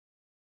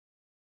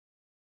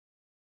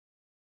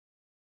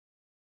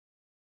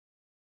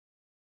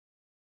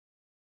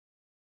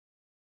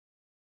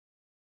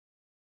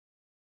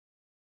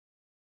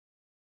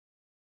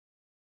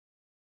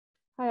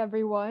Hi,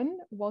 everyone.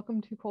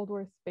 Welcome to Cold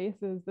War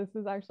Spaces. This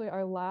is actually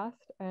our last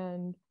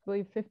and I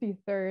believe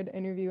 53rd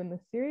interview in the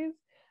series.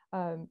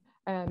 And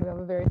we have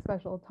a very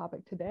special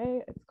topic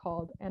today. It's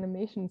called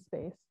Animation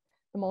Space,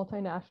 the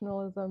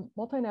multinationalism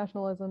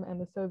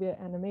and the Soviet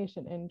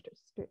animation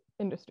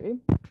industry.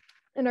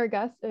 And our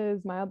guest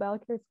is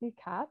Balakirsky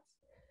Katz.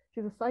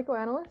 She's a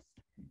psychoanalyst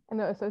and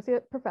the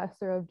associate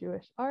professor of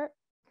Jewish art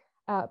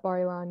at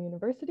Bar-Ilan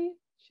University.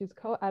 She's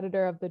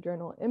co-editor of the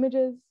journal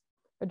Images,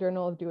 a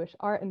journal of Jewish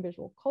art and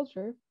visual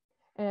culture.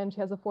 And she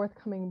has a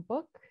forthcoming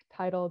book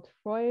titled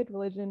Freud,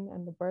 Religion,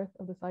 and the Birth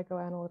of the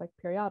Psychoanalytic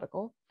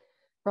Periodical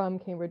from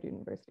Cambridge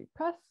University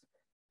Press.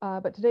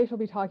 But today she'll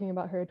be talking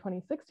about her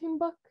 2016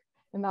 book,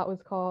 and that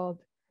was called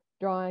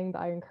Drawing the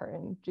Iron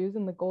Curtain, Jews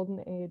in the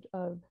Golden Age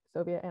of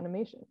Soviet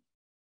Animation.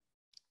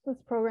 This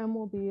program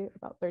will be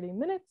about 30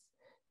 minutes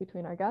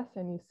between our guest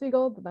and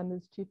Segal, the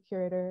Wende's chief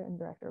curator and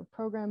director of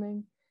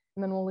programming.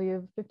 And then we'll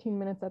leave 15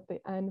 minutes at the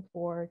end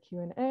for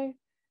Q&A.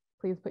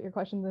 Please put your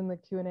questions in the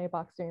Q&A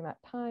box during that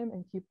time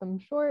and keep them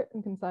short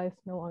and concise,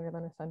 no longer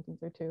than a sentence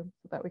or two,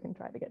 so that we can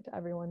try to get to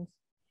everyone's.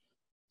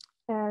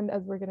 And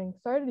as we're getting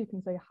started, you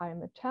can say hi in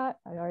the chat.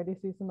 I already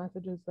see some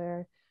messages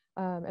there.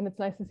 And it's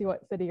nice to see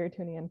what city you're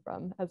tuning in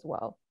from as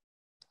well.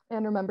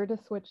 And remember to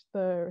switch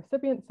the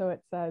recipient so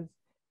it says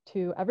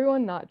to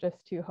everyone, not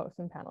just to hosts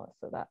and panelists,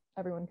 so that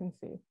everyone can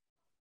see.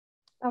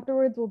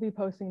 Afterwards, we'll be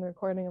posting the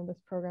recording of this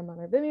program on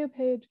our Vimeo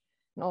page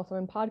and also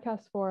in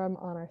podcast forum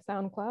on our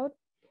SoundCloud.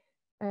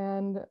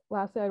 And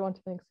lastly, I want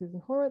to thank Susan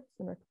Horwitz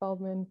and Rick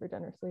Feldman for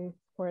generously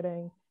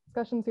supporting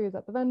discussion series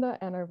at the Wende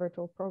and our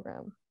virtual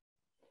program.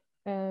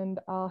 And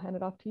I'll hand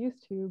it off to you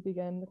to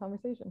begin the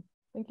conversation.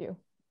 Thank you.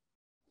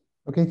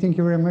 Okay, thank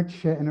you very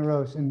much, Anna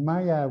Rose. And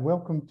Maya,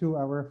 welcome to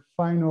our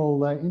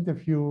final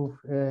interview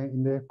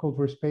in the Cold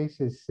War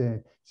Spaces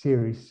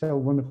series. So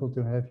wonderful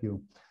to have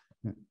you.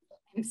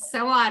 I'm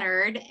so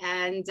honored.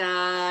 And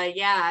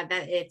yeah,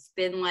 that it's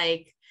been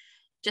like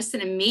just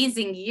an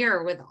amazing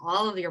year with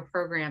all of your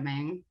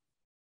programming.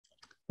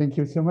 Thank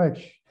you so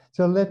much.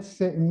 So let's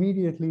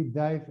immediately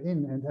dive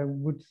in. And I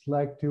would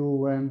like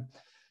to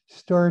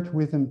start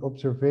with an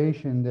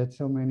observation that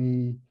so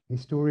many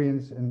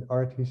historians and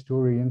art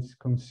historians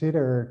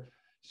consider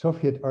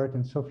Soviet art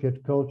and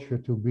Soviet culture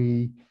to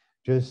be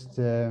just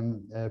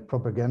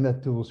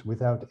propaganda tools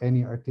without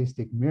any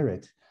artistic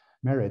merit.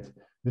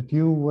 But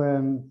you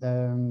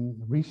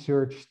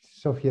researched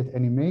Soviet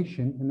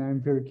animation, and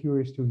I'm very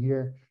curious to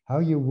hear how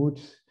you would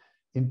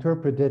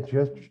interpret that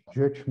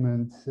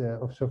judgment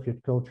of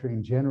Soviet culture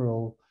in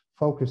general,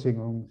 focusing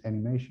on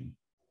animation.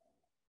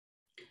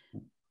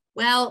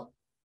 Well,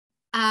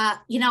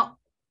 you know,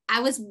 I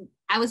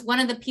was one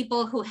of the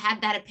people who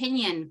had that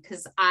opinion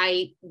because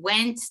I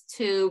went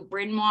to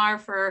Bryn Mawr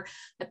for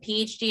a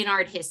PhD in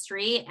art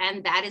history,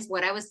 and that is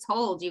what I was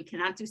told. You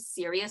cannot do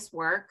serious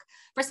work.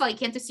 First of all, you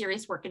can't do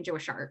serious work in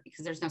Jewish art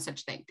because there's no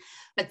such thing.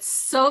 But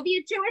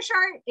Soviet Jewish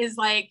art is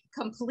like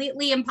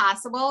completely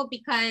impossible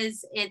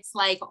because it's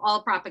like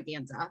all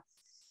propaganda.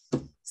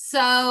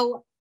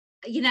 So,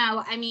 you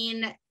know, I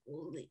mean,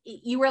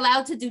 you were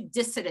allowed to do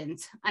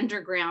dissident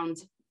underground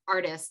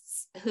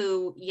artists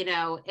who, you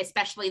know,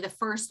 especially the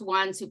first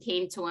ones who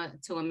came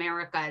to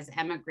America as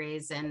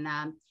emigres and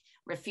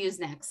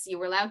refuseniks, you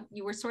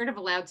were sort of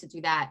allowed to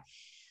do that.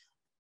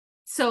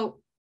 So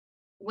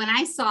when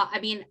I saw, I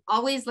mean,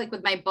 always like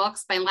with my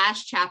books, my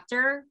last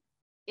chapter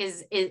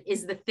is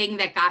the thing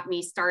that got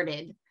me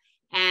started.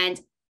 And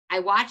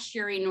I watched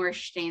Yuri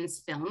Norstein's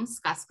film,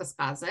 Skaska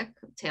Skazak,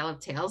 Tale of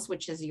Tales,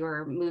 which is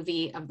your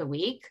movie of the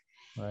week.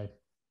 Right.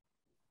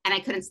 And I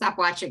couldn't stop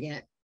watching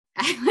it.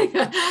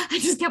 I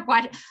just kept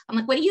watching. I'm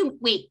like,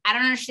 wait, I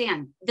don't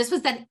understand. This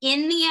was done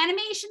in the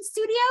animation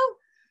studio?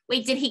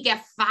 Wait, did he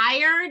get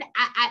fired?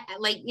 I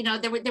like, you know,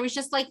 there was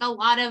just like a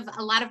lot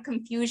of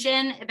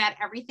confusion about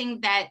everything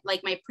that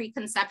like my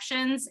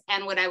preconceptions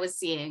and what I was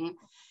seeing.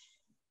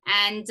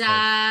 And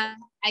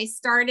I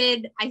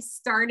started,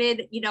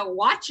 you know,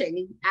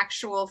 watching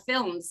actual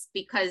films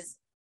because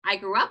I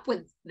grew up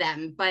with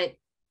them, but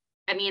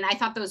I mean, I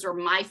thought those were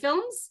my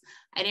films.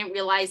 I didn't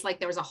realize like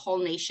there was a whole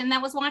nation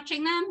that was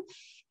watching them.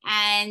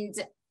 And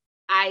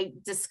I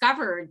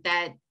discovered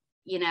that,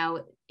 you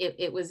know,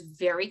 it was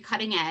very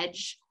cutting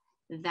edge,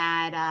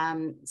 that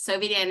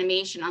Soviet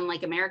animation,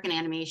 unlike American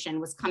animation,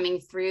 was coming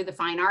through the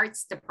fine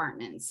arts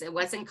departments. It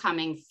wasn't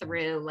coming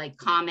through like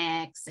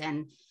comics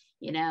and,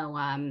 you know,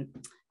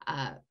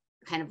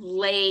 kind of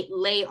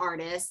lay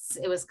artists.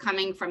 It was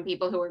coming from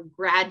people who were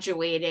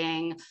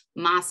graduating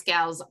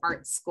Moscow's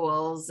art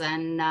schools,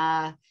 and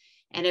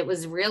it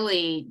was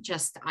really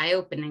just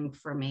eye-opening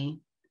for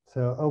me.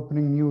 So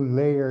opening new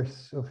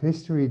layers of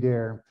history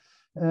there.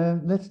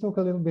 Let's talk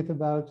a little bit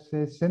about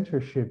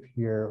censorship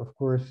here. Of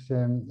course,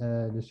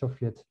 the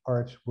Soviet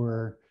arts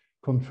were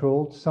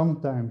controlled,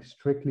 sometimes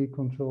strictly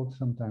controlled,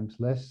 sometimes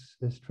less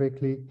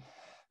strictly.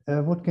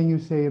 What can you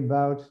say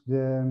about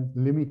the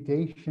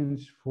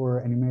limitations for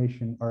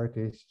animation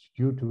artists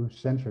due to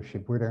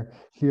censorship? Were there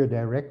clear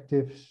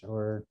directives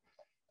or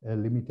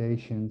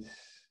limitations?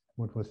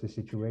 What was the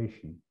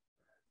situation?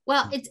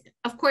 Well,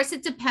 of course,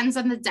 it depends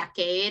on the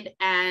decade.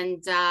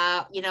 And,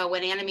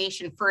 when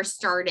animation first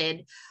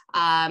started,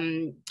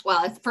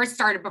 it first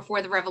started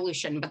before the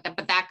revolution, but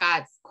that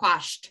got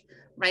quashed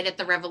right at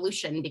the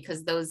revolution,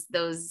 because those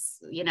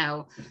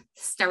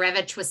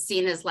Starevich was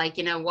seen as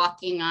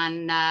walking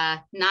on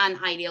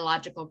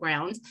non-ideological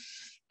ground.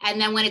 And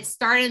then when it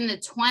started in the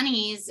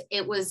 20s,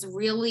 it was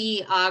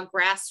really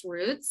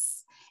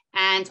grassroots,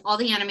 and all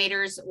the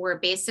animators were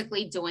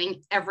basically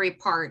doing every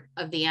part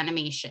of the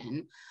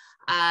animation.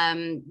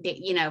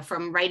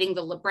 From writing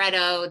the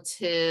libretto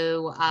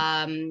to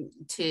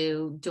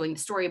doing the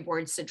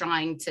storyboards, to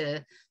drawing,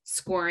 to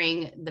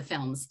scoring the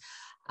films.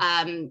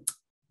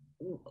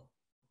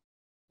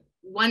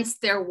 Once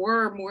there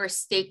were more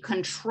state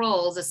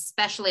controls,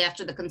 especially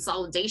after the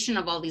consolidation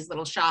of all these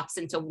little shops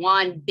into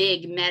one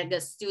big mega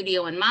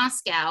studio in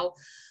Moscow,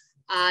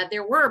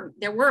 there were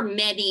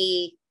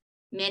many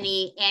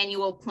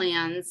annual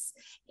plans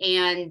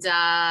and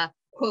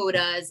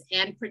quotas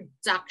and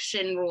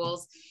production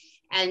rules,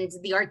 and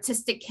the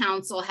artistic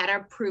council had to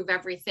approve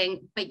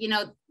everything. But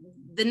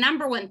the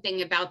number one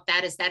thing about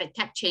that is that it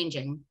kept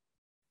changing.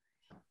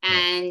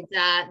 And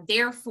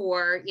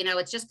therefore,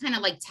 it's just kind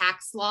of like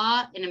tax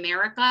law in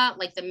America.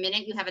 Like the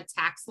minute you have a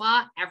tax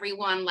law,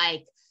 everyone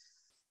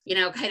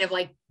kind of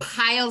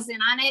piles in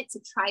on it to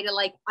try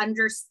to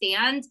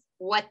understand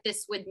what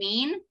this would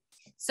mean.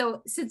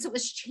 So since it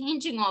was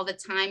changing all the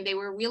time, they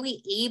were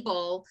really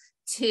able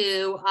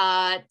to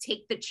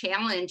take the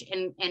challenge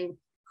and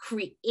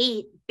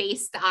create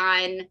based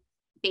on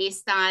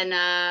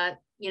the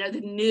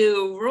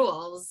new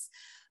rules.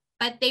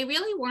 But they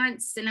really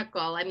weren't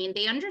cynical. I mean,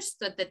 they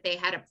understood that they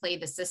had to play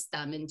the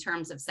system in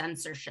terms of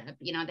censorship.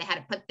 They had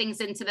to put things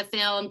into the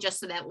film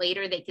just so that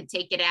later they could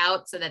take it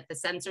out, so that the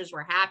censors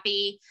were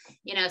happy,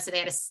 so they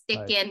had to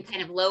stick in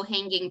kind of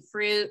low-hanging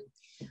fruit.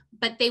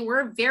 But they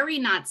were very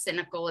not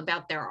cynical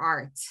about their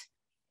art.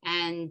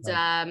 And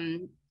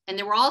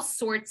there were all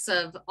sorts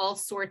of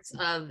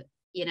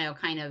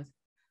kind of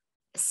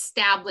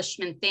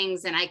establishment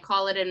things. And I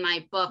call it in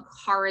my book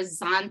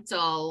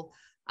horizontal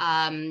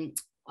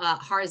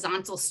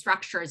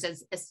structures,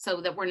 as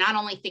so that we're not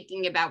only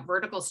thinking about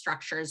vertical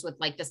structures with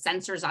the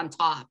censors on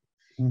top.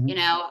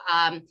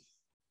 Mm-hmm.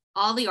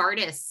 All the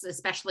artists,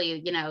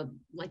 especially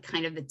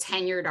kind of the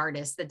tenured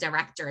artists, the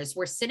directors,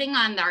 were sitting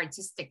on the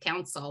artistic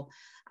council,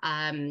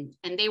 and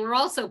they were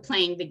also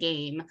playing the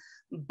game.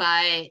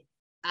 But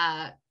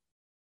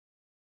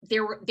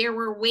there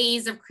were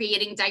ways of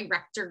creating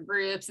director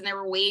groups, and there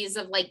were ways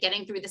of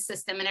getting through the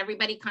system, and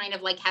everybody kind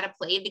of had to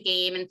play the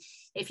game. And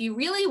if you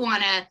really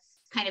want to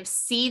kind of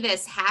see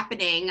this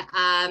happening,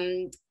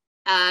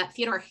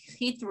 Fyodor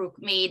Chytruk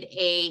made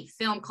a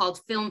film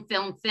called Film.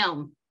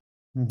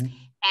 Mm-hmm.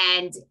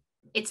 And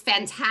it's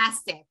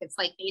fantastic. It's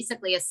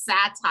basically a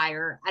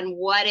satire on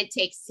what it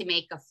takes to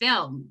make a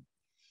film.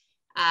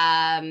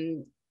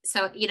 And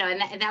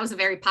that was a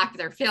very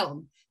popular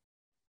film.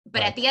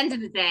 But at the end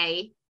of the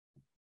day,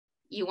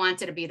 you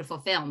wanted a beautiful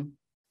film.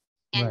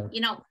 And,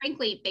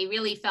 frankly, they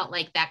really felt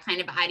like that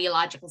kind of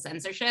ideological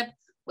censorship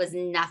was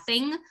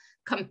nothing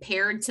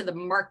compared to the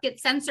market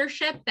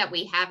censorship that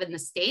we have in the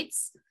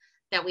States,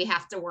 that we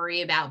have to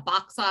worry about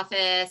box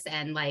office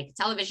and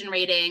television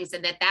ratings,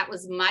 and that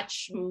was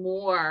much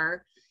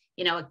more,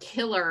 a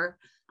killer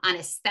on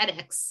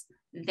aesthetics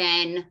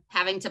than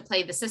having to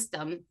play the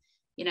system.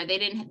 They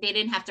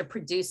didn't have to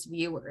produce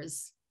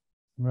viewers.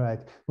 Right.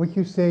 Would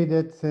you say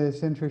that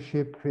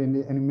censorship in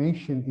the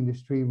animation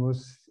industry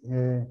was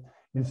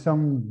in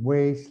some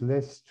ways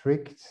less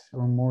strict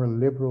or more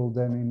liberal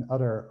than in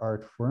other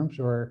art forms,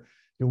 or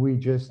do we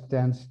just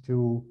tend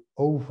to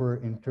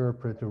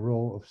over-interpret the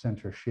role of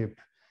censorship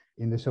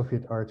in the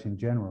Soviet arts in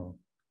general?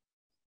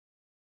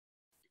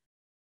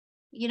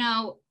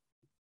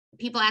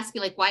 People ask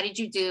me why did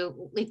you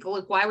do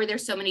why were there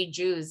so many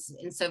Jews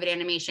in Soviet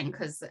animation?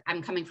 Because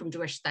I'm coming from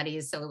Jewish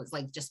studies, so it was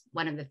just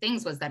one of the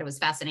things was that it was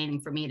fascinating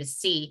for me to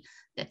see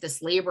that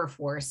this labor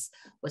force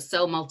was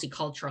so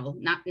multicultural,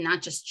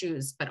 not just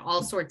Jews, but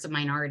all sorts of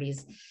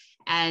minorities.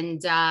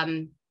 And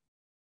the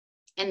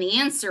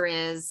answer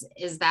is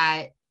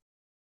that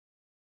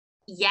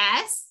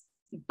yes,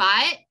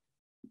 but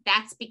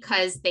that's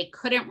because they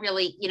couldn't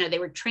really, they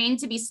were trained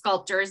to be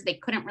sculptors. They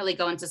couldn't really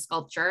go into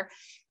sculpture.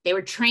 They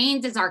were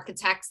trained as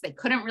architects. They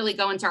couldn't really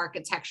go into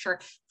architecture,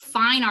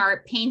 fine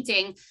art,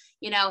 painting,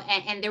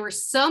 and there were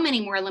so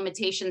many more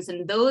limitations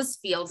in those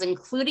fields,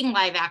 including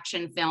live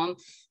action film,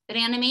 that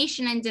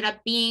animation ended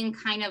up being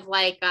kind of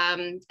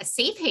a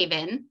safe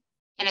haven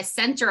and a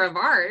center of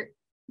art.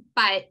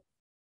 But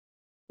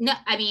no,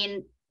 I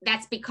mean,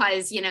 that's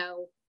because, you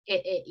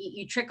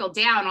trickle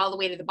down all the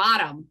way to the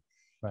bottom.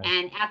 Right.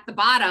 And at the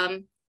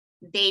bottom,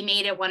 they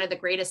made it one of the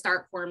greatest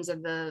art forms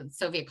of the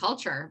Soviet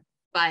culture.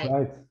 But,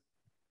 right.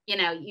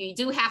 You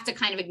do have to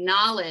kind of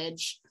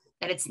acknowledge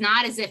that it's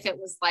not as if it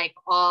was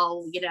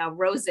all,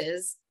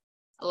 roses.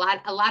 A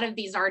lot of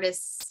these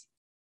artists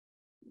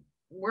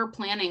were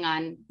planning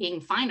on being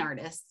fine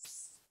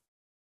artists.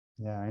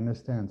 Yeah, I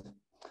understand.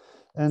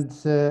 And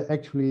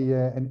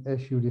and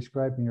as you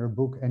describe in your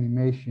book,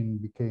 animation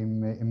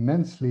became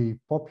immensely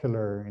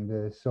popular in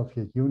the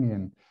Soviet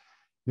Union.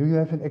 Do you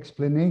have an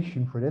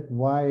explanation for that?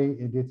 Why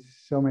did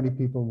so many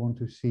people want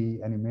to see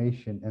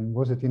animation? And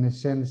was it in a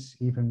sense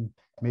even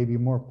maybe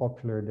more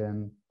popular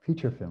than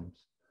feature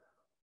films?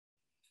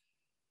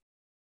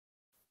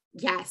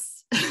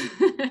 Yes.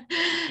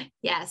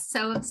 Yes.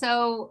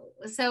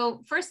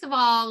 So first of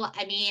all,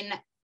 I mean,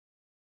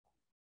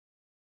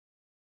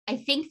 I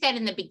think that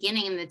in the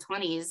beginning, in the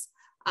 20s,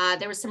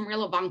 there was some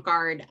real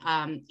avant-garde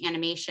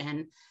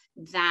animation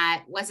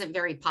that wasn't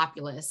very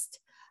populist,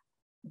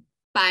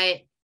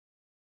 but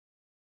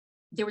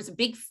there was a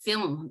big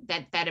film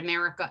that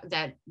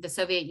the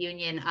Soviet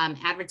Union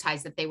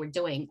advertised that they were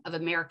doing of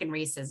American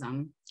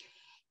racism.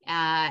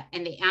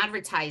 And they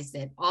advertised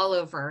it all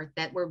over,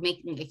 that we're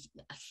making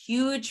a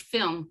huge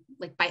film,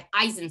 like by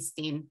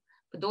Eisenstein,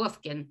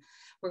 Budovkin.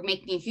 We're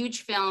making a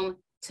huge film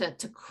to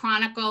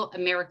chronicle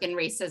American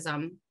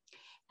racism.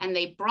 And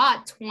they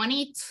brought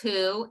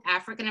 22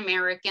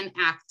 African-American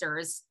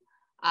actors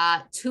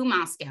to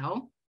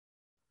Moscow.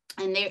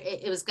 And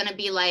it was going to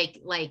be like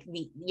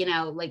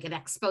an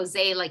expose,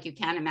 like you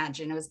can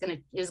imagine. It was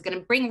going to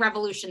bring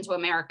revolution to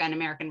America and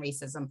American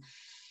racism.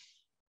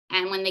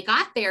 And when they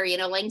got there,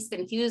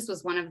 Langston Hughes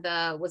was one of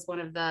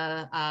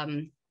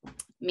the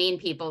main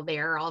people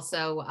there.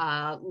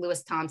 Also,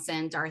 Lewis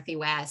Thompson, Dorothy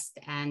West,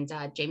 and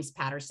James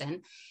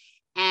Patterson.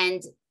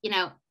 And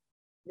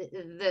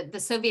the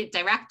Soviet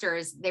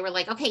directors, they were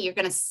like, okay, you're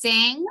going to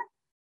sing,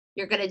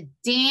 you're going to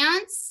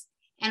dance,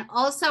 and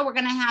also we're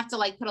going to have to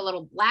like put a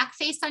little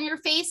blackface on your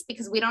face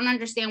because we don't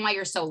understand why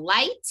you're so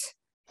light.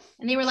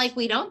 And they were like,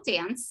 we don't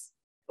dance,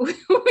 we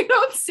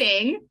don't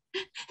sing,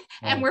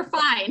 and we're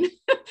fine.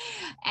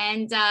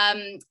 And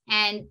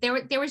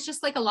there was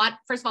just like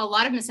first of all, a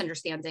lot of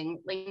misunderstanding.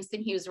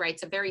 Langston Hughes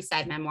writes a very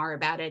sad memoir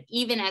about it,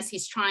 even as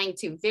he's trying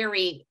to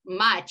very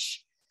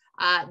much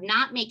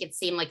not make it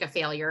seem like a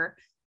failure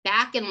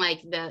back in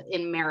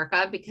in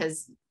America,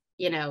 because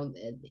it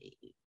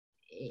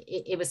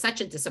was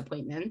such a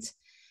disappointment.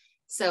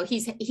 So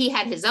he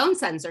had his own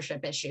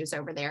censorship issues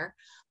over there.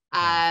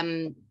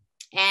 And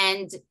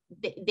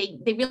they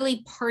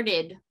really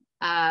parted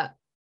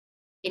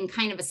in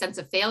kind of a sense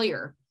of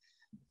failure.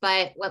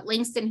 But what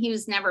Langston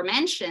Hughes never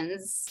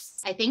mentions,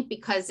 I think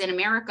because in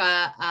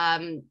America,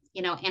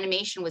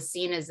 animation was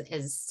seen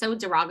as so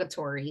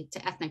derogatory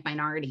to ethnic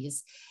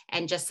minorities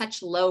and just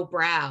such low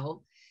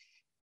brow.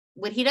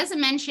 What he doesn't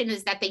mention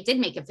is that they did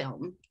make a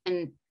film,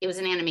 and it was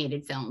an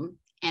animated film,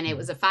 and it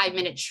was a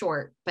 5-minute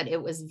short, but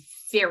it was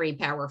very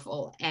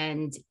powerful.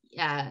 And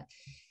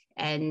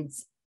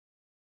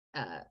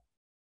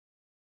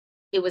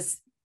it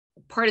was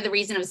part of the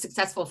reason it was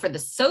successful for the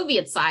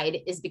Soviet side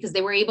is because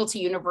they were able to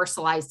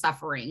universalize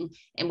suffering,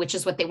 and which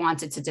is what they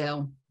wanted to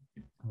do.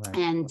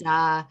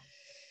 Right.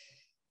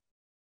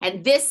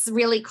 And this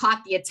really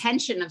caught the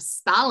attention of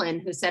Stalin,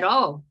 who said,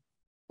 oh,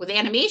 with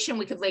animation,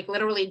 we could like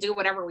literally do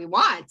whatever we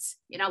want.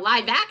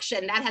 Live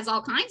action, that has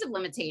all kinds of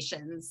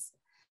limitations.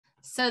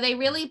 So they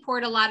really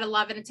poured a lot of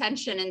love and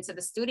attention into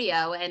the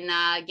studio and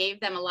gave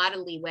them a lot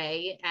of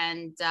leeway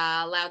and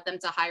allowed them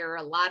to hire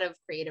a lot of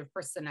creative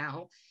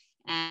personnel.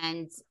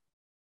 And,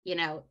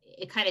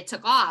 it kind of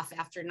took off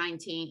after in the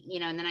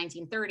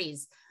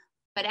 1930s.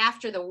 But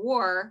after the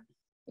war,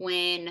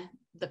 when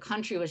the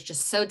country was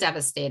just so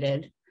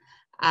devastated,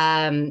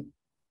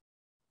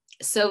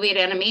 Soviet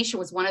animation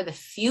was one of the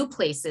few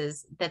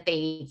places that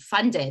they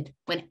funded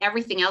when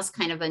everything else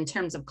kind of in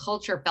terms of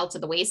culture fell to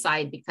the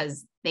wayside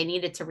because they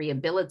needed to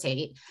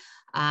rehabilitate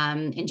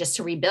and just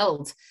to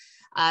rebuild.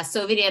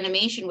 Soviet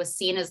animation was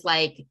seen as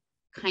like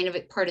kind of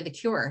a part of the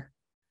cure.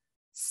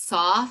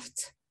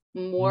 Soft,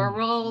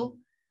 moral,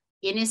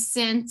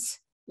 innocent,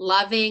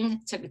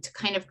 loving, to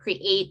kind of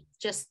create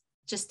just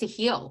to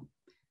heal.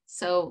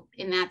 So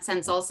in that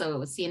sense also, it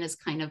was seen as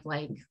kind of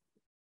like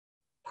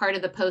part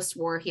of the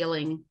post-war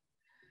healing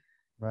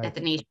that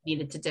the nation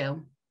needed to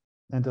do.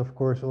 And of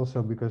course,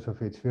 also because of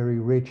its very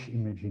rich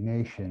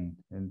imagination.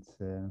 And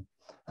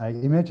I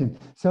imagine.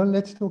 So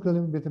let's talk a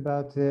little bit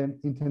about the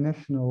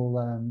international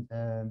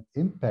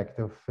impact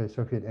of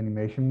Soviet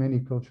animation. Many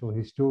cultural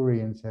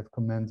historians have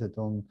commented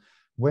on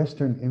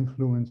Western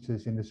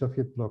influences in the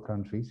Soviet bloc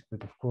countries,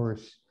 but of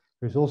course,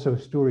 there's also a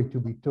story to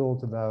be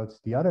told about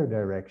the other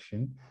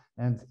direction.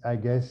 And I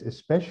guess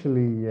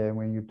especially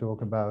when you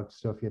talk about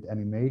Soviet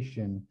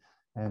animation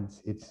and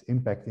its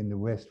impact in the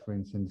West, for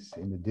instance,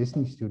 in the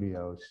Disney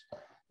studios,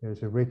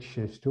 there's a rich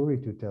story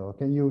to tell.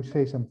 Can you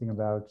say something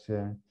about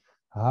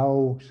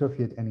how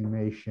Soviet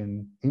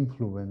animation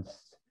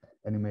influenced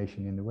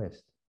animation in the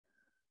West?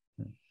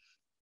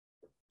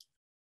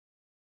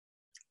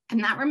 I'm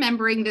not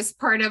remembering this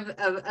part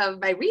of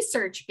my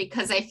research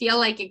because I feel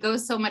like it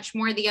goes so much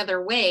more the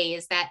other way.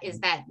 Is that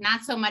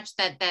not so much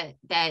that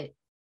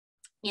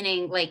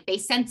like they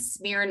sent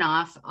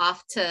Smirnoff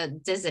off to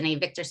Disney,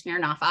 Victor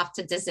Smirnoff off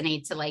to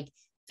Disney to like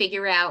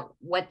figure out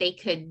what they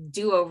could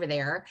do over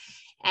there.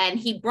 And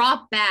he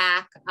brought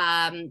back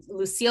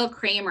Lucille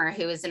Kramer,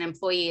 who is an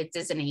employee at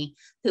Disney,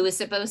 who was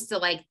supposed to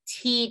like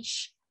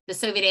teach the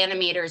Soviet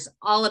animators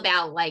all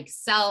about like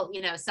cell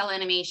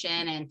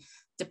animation and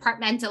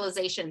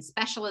departmentalization,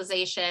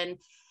 specialization.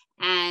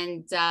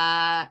 And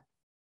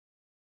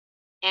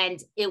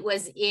it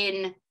was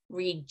in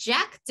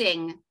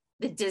rejecting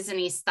the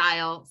Disney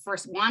style for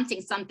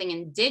wanting something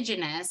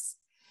indigenous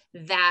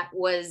that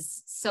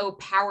was so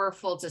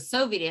powerful to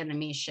Soviet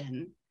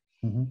animation.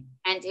 Mm-hmm.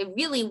 And it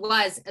really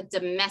was a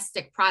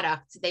domestic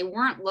product. They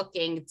weren't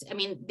looking,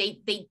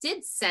 they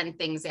did send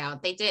things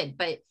out, they did,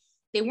 but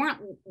it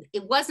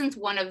wasn't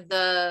one of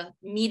the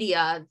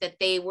media that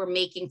they were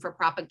making for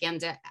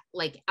propaganda,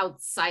 like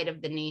outside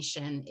of the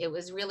nation. It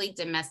was really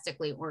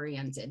domestically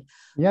oriented.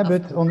 Yeah,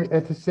 but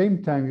at the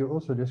same time, you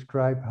also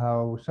describe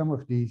how some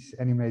of these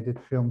animated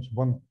films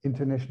won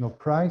international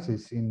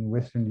prizes in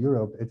Western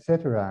Europe,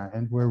 etc.,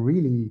 and were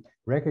really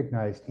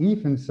recognized,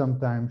 even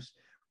sometimes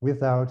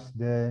without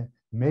the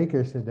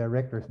makers, the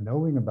directors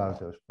knowing about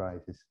those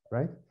prizes,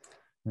 right?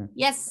 Yeah.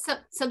 Yes,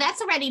 so that's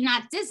already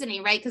not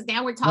Disney, right? Because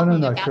now we're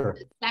talking about sure.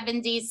 the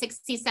 70s,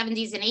 60s,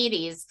 70s, and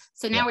 80s.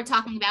 So now we're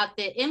talking about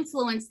the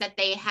influence that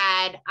they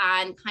had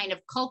on kind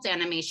of cult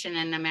animation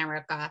in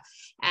America,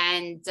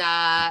 and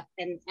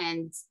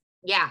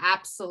yeah,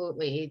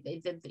 absolutely.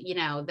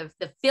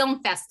 The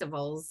film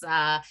festivals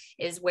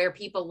is where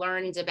people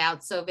learned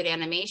about Soviet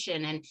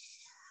animation. And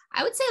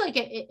I would say, like,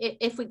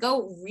 if we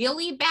go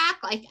really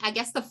back, like, I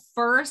guess the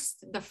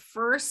first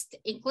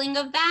inkling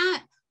of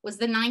that was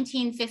the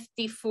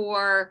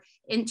 1954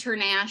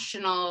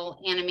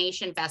 International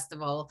Animation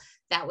Festival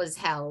that was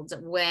held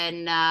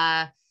when,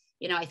 I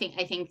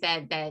think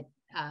that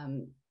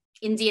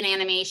Indian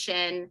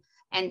animation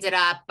ended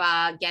up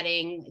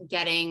getting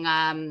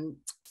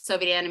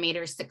Soviet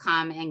animators to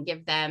come and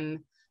give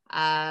them,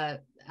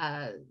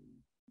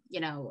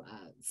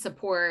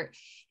 support.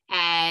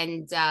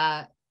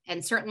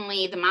 And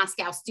certainly the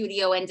Moscow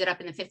studio ended up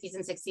in the 50s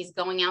and 60s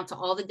going out to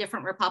all the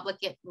different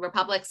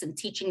republics and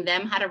teaching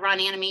them how to run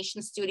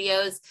animation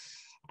studios.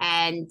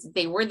 And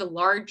they were the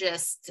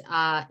largest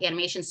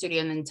animation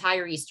studio in the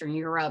entire Eastern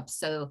Europe.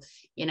 So,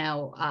 they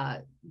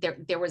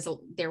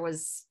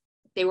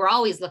were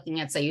always looking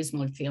at Soyuz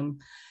Multfilm.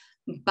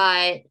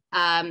 But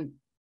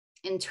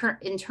in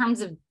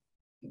terms of,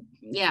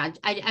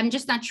 I'm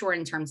just not sure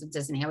in terms of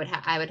Disney.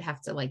 I would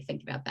have to like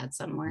think about that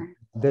somewhere.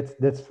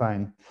 That's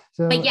fine.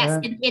 So, but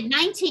yes, in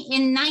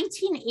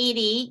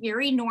 1980,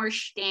 Yuri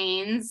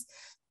Norstein's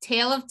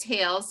Tale of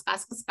Tales,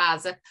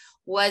 Сказка,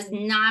 was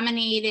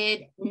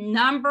nominated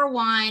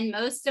 #1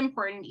 most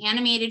important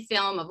animated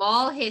film of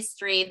all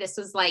history. This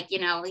was like,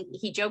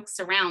 he jokes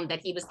around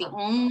that he was the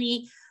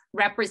only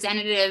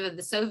representative of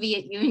the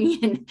Soviet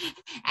Union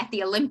at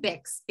the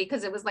Olympics,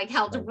 because it was like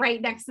held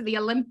right next to the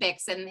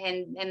Olympics, and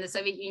the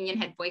Soviet Union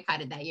had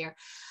boycotted that year.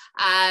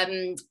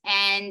 And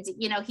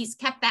he's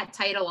kept that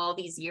title all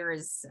these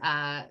years,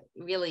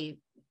 really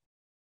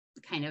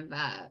kind of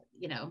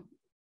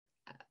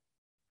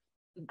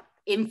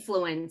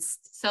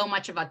influenced so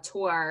much of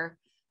auteur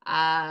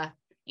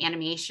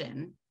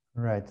animation.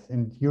 Right,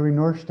 and Yuri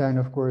Norstein,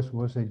 of course,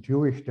 was a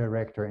Jewish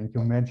director, and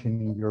you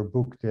mentioned in your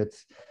book that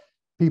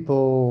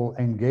people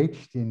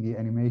engaged in the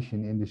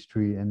animation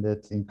industry, and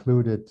that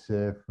included,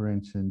 for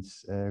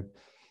instance,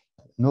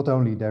 not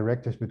only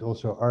directors, but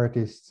also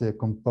artists,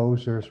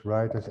 composers,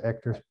 writers,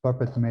 actors,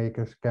 puppet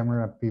makers,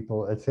 camera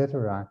people,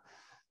 etc.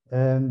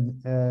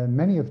 And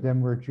many of them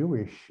were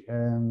Jewish.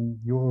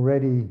 You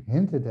already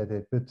hinted at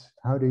it, but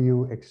how do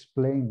you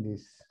explain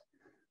this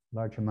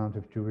large amount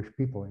of Jewish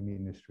people in the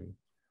industry?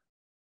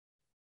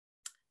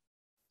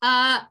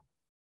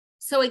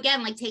 So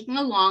again, like taking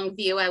a long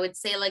view, I would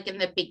say, like in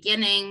the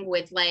beginning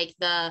with like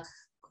the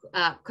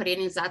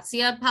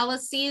Korenizatsiya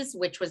policies,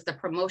 which was the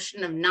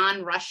promotion of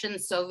non-Russian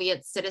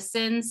Soviet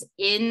citizens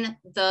in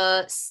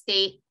the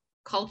state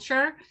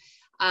culture,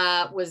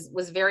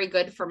 was very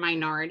good for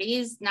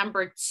minorities.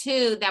 Number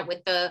two, that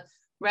with the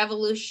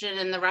revolution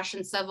and the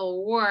Russian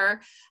Civil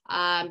War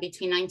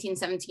between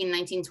 1917 and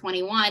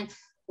 1921,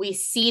 we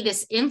see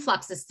this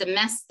influx, this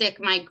domestic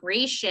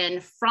migration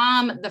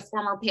from the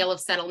former Pale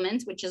of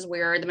Settlement, which is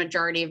where the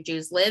majority of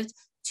Jews lived,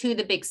 to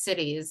the big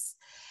cities.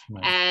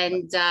 Right.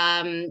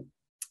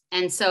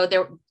 And so they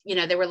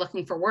were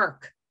looking for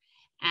work,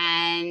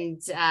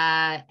 and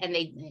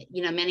they,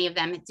 many of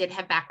them did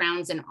have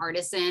backgrounds in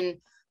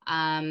artisan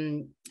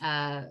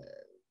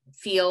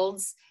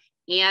fields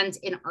and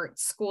in art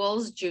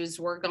schools. Jews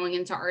were going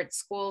into art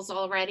schools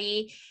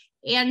already,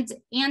 and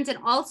in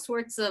all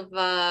sorts of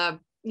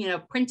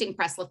printing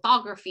press,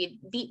 lithography.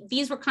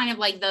 These were kind of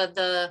like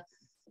the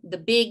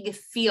big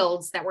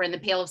fields that were in the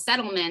Pale of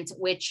Settlement,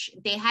 which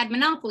they had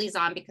monopolies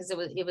on because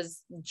it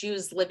was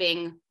Jews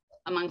living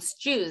amongst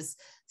Jews.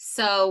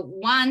 So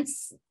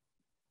once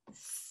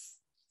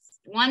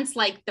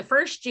like the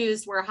first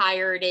Jews were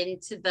hired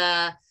into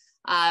the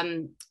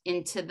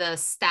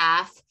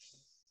staff,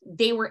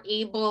 they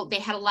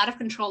had a lot of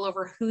control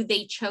over who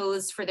they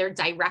chose for their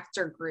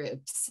director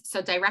groups.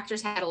 So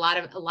directors had a lot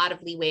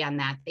of leeway on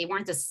that. They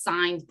weren't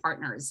assigned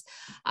partners.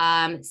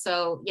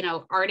 So, you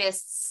know,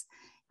 artists,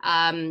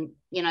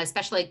 you know,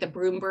 especially like the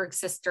Bromberg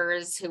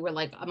sisters, who were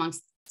like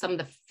amongst some of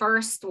the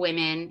first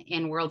women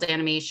in world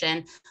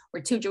animation, were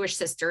two Jewish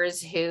sisters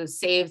who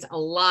saved a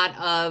lot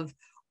of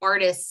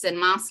artists in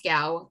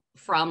Moscow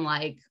from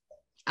like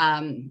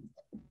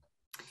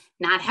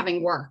not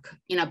having work,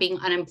 you know, being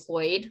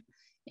unemployed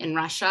in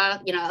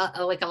Russia. You know,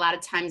 like a lot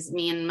of times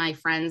me and my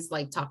friends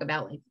like talk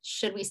about like,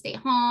 should we stay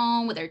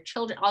home with our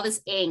children? All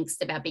this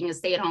angst about being a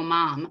stay-at-home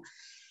mom.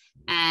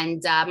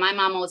 And my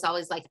mom was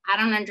always like, I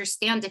don't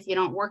understand, if you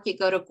don't work, you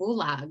go to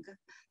gulag.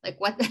 Like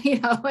what, you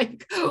know,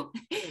 like,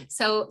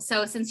 so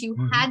since you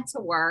had to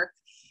work,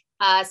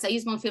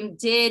 Multinationalism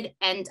did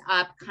end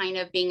up kind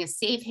of being a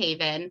safe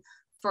haven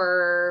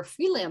for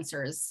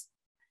freelancers,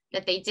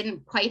 that they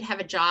didn't quite have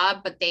a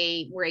job, but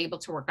they were able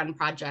to work on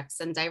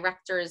projects, and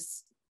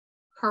directors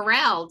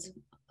corralled,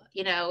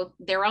 you know,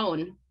 their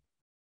own.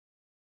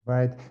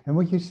 Right. And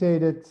would you say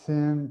that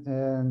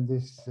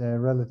this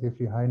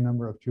relatively high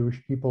number of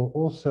Jewish people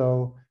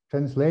also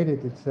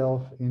translated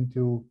itself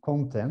into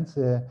content?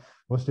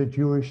 Was the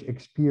Jewish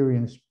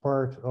experience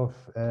part of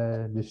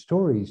the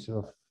stories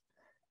of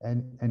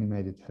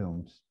animated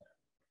films?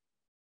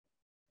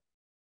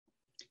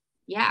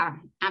 Yeah,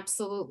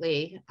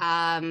 absolutely.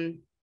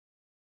 Can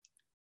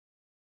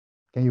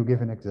you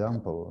give an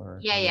example? Or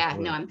yeah.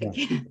 No, I'm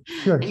thinking.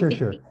 Yeah.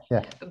 Sure.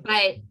 Yeah.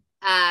 But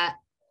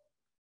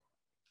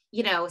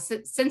you know,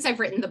 since I've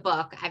written the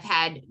book, I've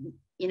had,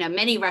 you know,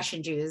 many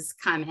Russian Jews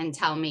come and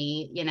tell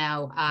me,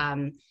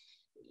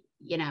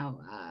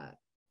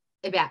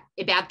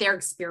 about their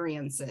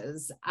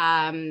experiences.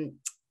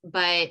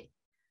 But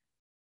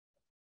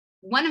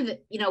one of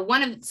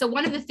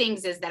the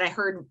things is that I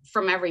heard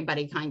from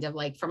everybody, kind of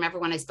like from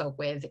everyone I spoke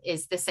with,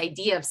 is this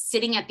idea of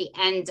sitting at the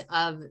end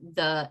of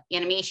the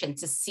animation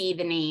to see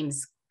the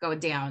names go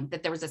down,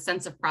 that there was a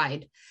sense of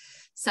pride.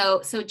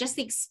 So just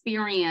the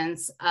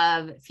experience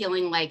of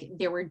feeling like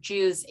there were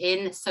Jews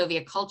in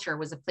Soviet culture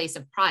was a place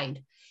of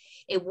pride.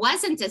 It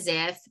wasn't as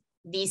if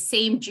these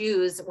same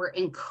Jews were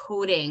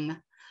encoding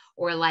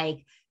or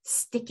like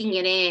sticking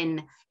it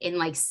in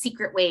like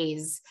secret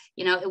ways.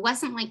 You know, it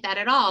wasn't like that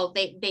at all.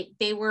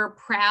 They were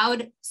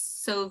proud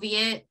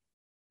Soviet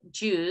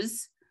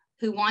Jews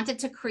who wanted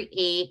to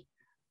create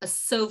a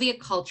Soviet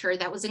culture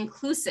that was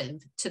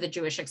inclusive to the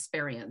Jewish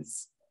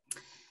experience.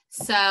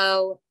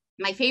 So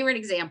my favorite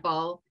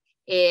example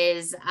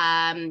is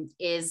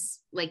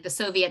like the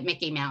Soviet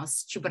Mickey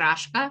Mouse,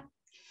 Chubarashka,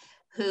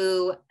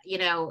 who, you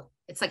know,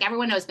 it's like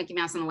everyone knows Mickey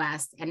Mouse in the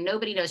West and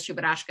nobody knows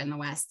Chubarashka in the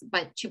West,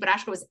 but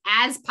Chubarashka was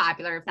as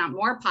popular, if not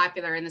more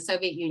popular, in the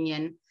Soviet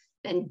Union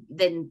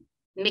than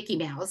Mickey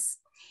Mouse.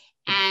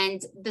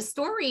 And the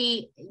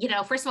story, you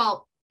know, first of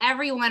all,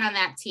 everyone on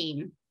that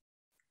team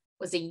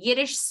was a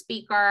Yiddish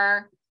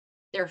speaker.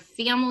 Their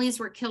families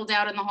were killed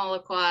out in the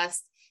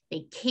Holocaust.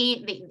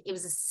 It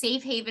was a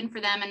safe haven for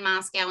them in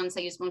Moscow and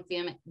Soyuz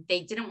Museum.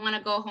 They didn't want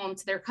to go home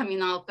to their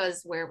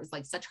communalkas where it was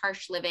like such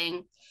harsh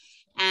living.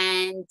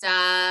 And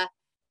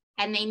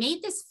they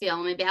made this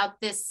film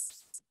about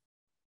this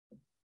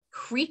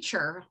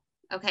creature,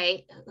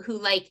 okay,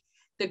 who like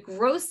the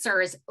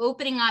grocer is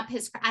opening up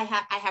his, I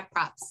have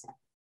props.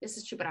 This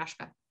is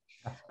Chubarashka.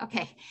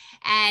 Okay.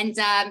 And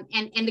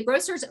the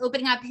grocer is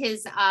opening up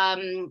his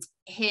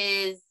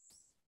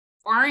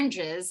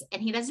oranges, and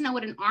he doesn't know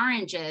what an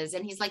orange is,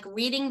 and he's like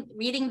reading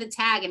the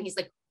tag, and he's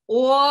like,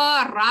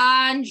 oranges,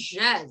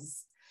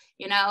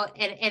 you know,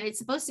 and it's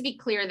supposed to be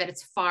clear that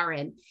it's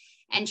foreign.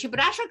 And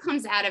Chubarashka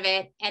comes out of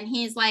it, and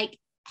he's like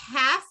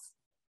half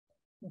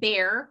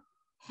bear,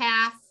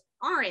 half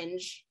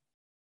orange.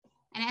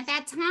 And at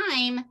that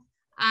time,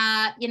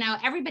 you know,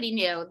 everybody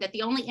knew that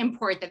the only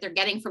import that they're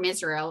getting from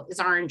Israel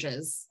is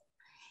oranges.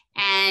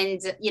 And,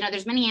 you know,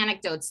 there's many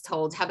anecdotes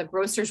told how the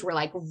grocers were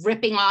like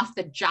ripping off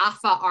the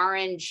Jaffa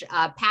orange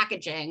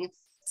packaging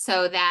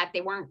so that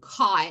they weren't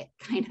caught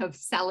kind of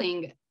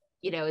selling,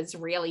 you know,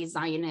 Israeli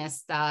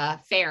Zionist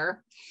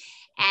fare.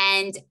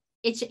 And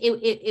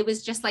it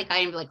was just like, I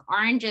am like,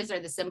 oranges are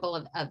the symbol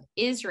of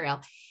Israel.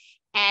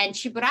 And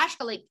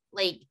Chubarashka,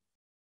 like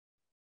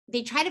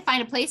they try to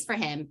find a place for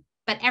him,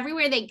 but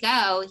everywhere they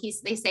go,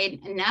 they say,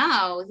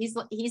 no,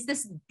 he's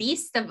this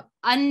beast of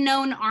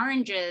unknown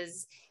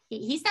oranges.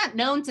 He's not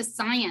known to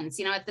science.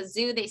 You know, at the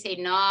zoo, they say,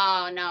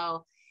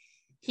 no,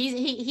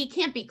 he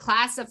can't be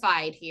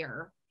classified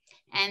here.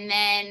 And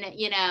then,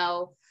 you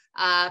know,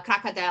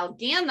 Crocodile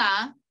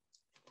Gana,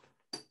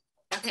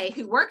 okay,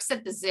 who works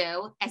at the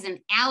zoo as an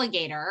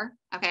alligator,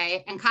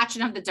 okay, and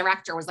Kachanov, the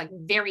director, was like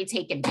very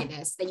taken by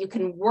this, that you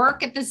can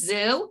work at the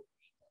zoo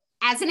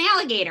as an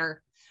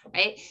alligator,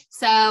 right?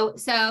 So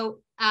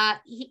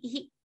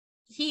he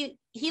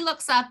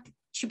looks up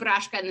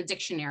Chubarashka in the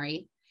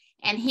dictionary,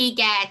 and he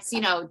gets, you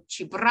know,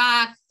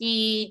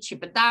 Chubaraki,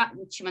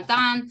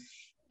 Chimadan,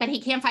 but he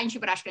can't find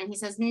Chubarashka. And he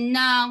says,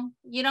 no,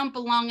 you don't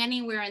belong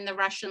anywhere in the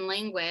Russian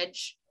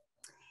language.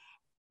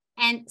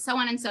 and so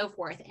on and so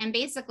forth. And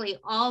basically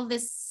all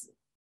this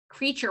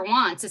creature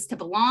wants is to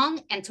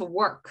belong and to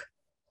work.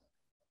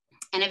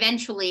 And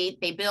eventually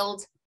they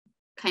build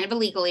kind of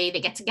illegally,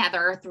 they get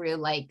together through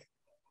like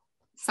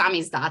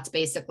samizdat,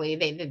 basically.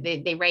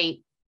 They write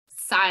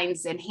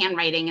signs in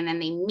handwriting, and then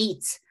they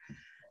meet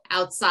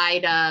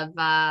outside of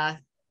the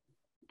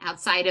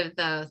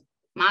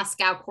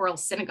Moscow Choral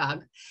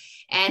Synagogue.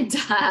 And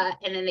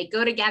then they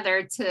go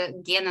together to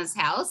Gina's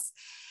house,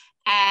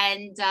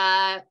 and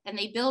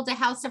they build a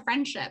house of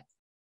friendship.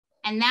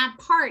 And that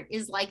part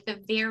is like the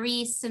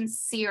very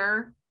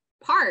sincere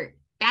part.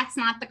 That's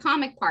not the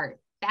comic part.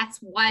 That's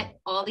what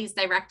all these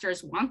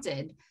directors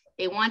wanted.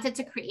 They wanted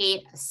to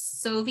create a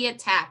Soviet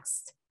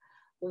text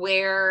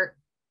where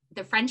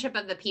the friendship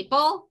of the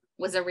people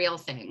was a real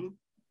thing.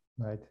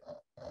 Right.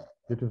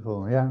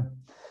 Beautiful. Yeah.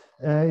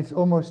 It's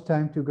almost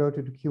time to go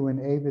to the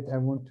Q&A, but I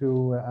want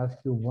to ask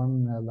you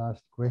one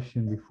last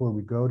question before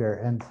we go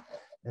there. And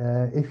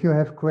if you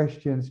have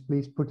questions,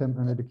 please put them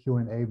under the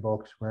Q&A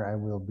box where I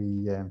will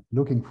be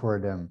looking for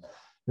them.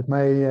 But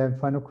my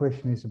final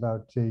question is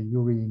about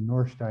Yuri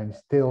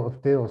Norstein's Tale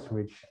of Tales,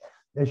 which,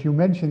 as you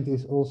mentioned,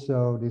 is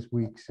also this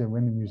week's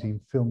Wende Museum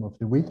Film of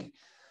the Week.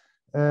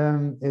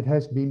 It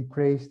has been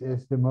praised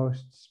as the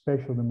most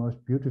special, the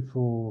most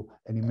beautiful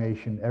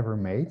animation ever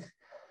made.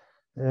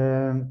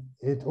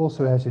 It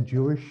also has a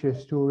Jewish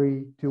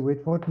story to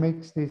it. What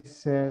makes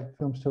this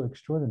film so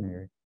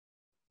extraordinary?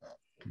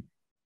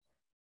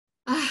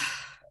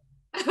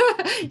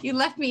 You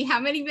left me how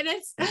many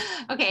minutes?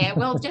 Okay,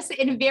 well, just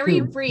in very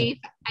brief,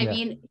 I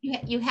mean,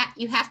 you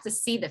have to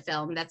see the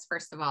film, that's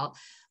first of all,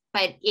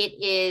 but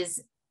it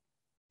is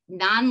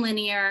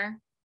non-linear.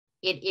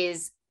 It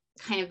is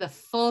kind of the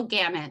full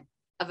gamut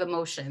of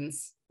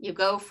emotions. You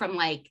go from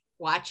like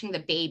watching the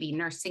baby,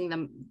 nursing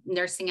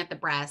at the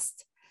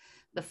breast,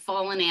 the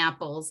fallen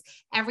apples,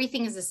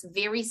 everything is this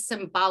very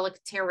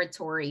symbolic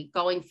territory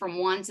going from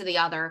one to the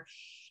other.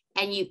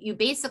 And you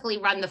basically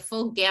run the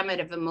full gamut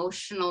of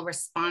emotional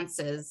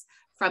responses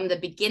from the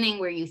beginning,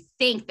 where you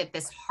think that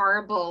this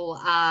horrible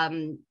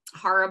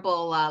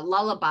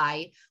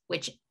lullaby,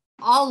 which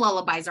all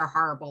lullabies are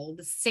horrible,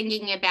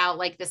 singing about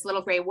like this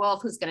little gray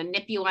wolf who's going to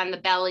nip you on the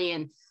belly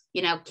and,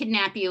 you know,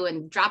 kidnap you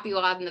and drop you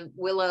on the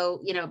willow,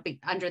 you know,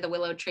 under the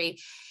willow tree,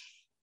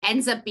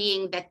 ends up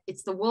being that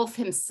it's the wolf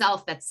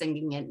himself that's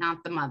singing it,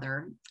 not the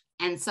mother.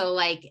 And so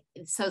like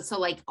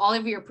all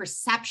of your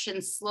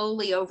perceptions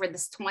slowly over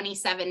this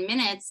 27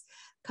 minutes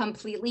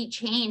completely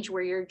change,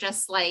 where you're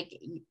just like,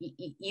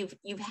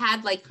 you've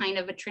had like kind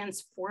of a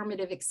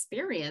transformative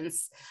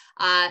experience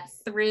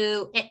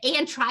through,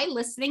 and try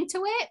listening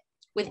to it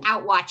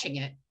without watching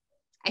it.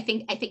 I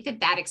think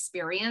that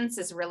experience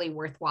is really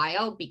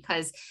worthwhile,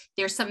 because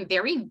there's some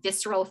very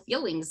visceral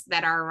feelings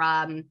that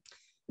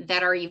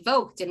are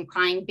evoked in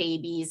crying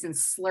babies and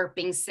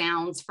slurping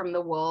sounds from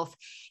the wolf.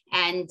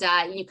 And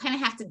you kind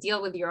of have to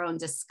deal with your own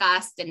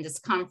disgust and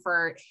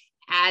discomfort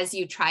as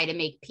you try to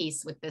make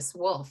peace with this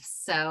wolf.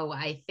 So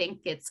I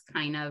think it's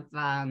kind of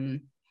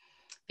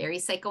very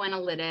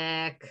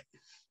psychoanalytic,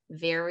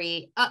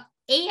 very,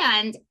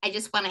 and I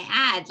just want to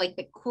add, like,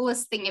 the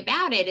coolest thing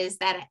about it is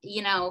that,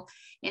 you know,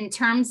 in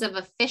terms of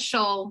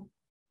official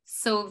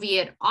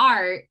Soviet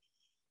art,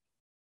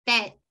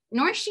 that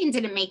Norstein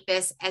didn't make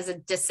this as a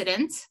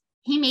dissident.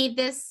 He made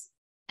this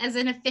as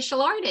an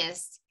official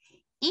artist.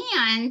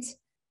 And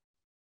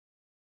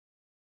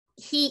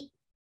he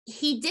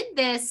did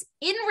this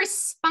in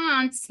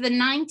response to the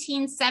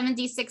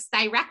 1976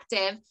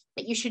 directive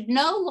that you should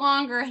no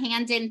longer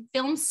hand in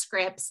film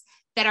scripts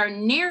that are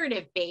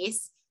narrative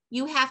based.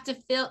 You have to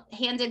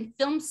hand in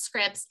film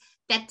scripts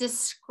that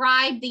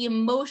describe the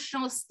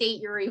emotional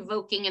state you're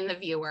evoking in the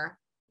viewer.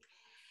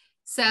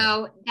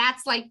 So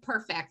that's like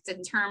perfect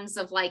in terms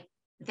of like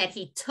that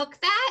he took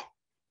that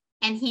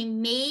and he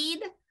made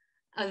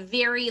a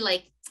very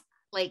like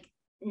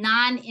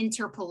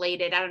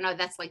non-interpolated, I don't know,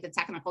 that's like the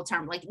technical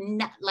term, like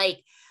an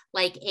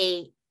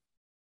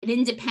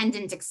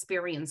independent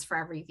experience for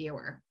every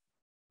viewer.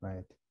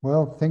 Right.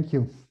 Well, thank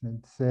you.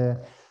 It's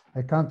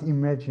I can't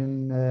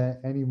imagine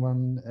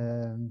anyone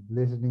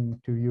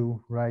listening to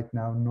you right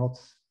now not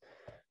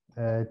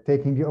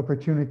taking the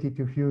opportunity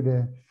to view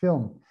the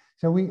film.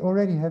 So we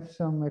already have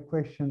some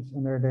questions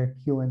under the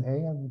Q&A.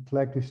 I would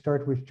like to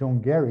start with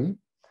John Gary.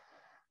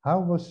 How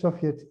was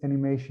Soviet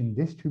animation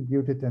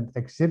distributed and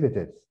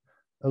exhibited,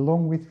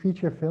 along with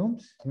feature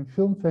films in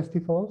film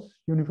festivals,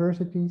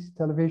 universities,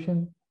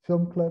 television,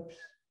 film clubs?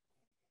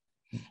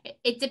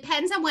 It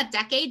depends on what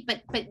decade,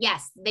 but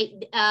yes, they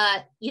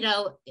you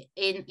know,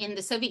 in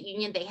the Soviet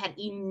Union they had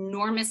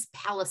enormous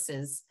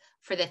palaces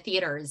for the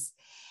theaters,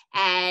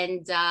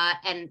 and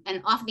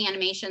often the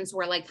animations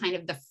were like kind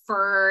of the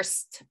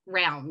first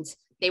round.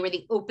 They were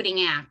the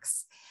opening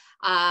acts.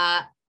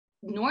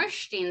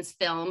 Norstein's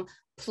film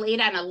played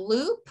on a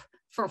loop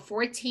for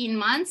 14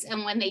 months.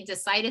 And when they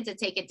decided to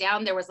take it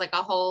down, there was like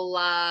a whole,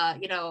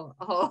 you know,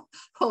 a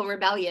whole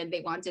rebellion.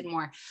 They wanted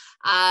more.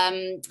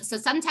 So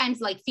sometimes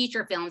like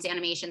feature films,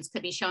 animations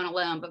could be shown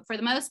alone, but for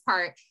the most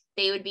part,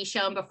 they would be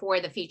shown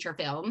before the feature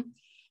film.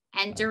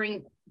 And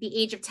during the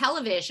age of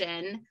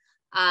television,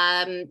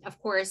 of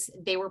course,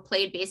 they were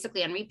played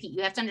basically on repeat.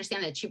 You have to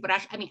understand that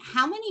Chiburash, I mean,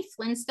 how many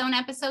Flintstone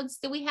episodes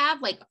do we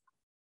have? Like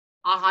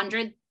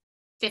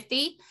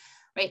 150,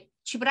 right?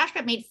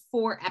 Chiburashka made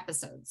 4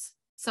 episodes.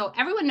 So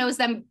everyone knows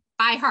them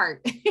by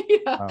heart.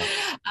 You know?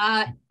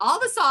 All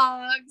the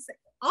songs,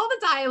 all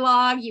the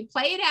dialogue, you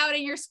play it out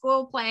in your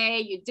school play,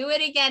 you do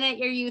it again at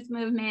your youth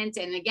movement,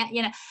 and again,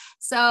 you know,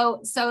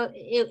 so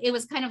it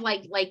was kind of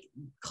like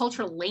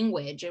cultural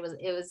language. It was,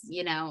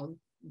 you know,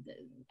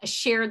 a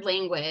shared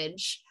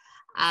language.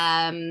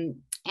 And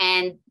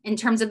in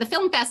terms of the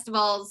film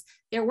festivals,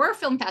 there were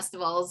film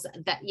festivals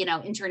that, you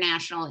know,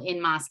 international in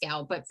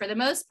Moscow, but for the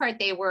most part,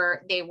 they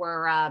were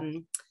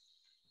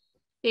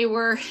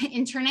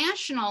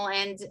international,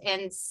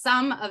 and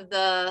some of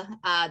the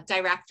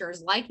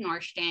directors like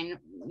Norstein,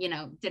 you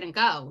know, didn't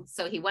go.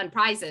 So he won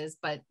prizes,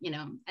 but, you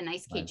know, a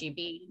nice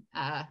KGB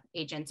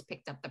agent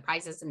picked up the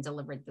prizes and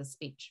delivered the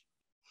speech.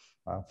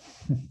 Wow.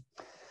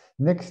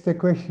 Next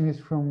question is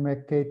from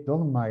Kate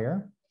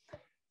Dollemeyer.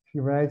 She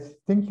writes,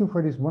 "Thank you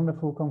for this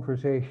wonderful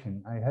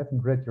conversation. I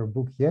haven't read your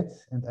book yet,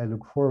 and I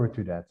look forward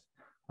to that.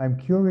 I'm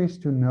curious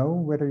to know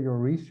whether your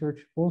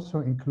research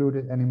also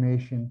included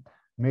animation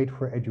made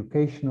for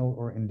educational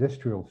or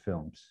industrial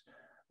films.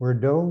 Were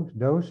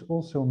those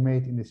also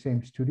made in the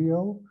same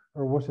studio,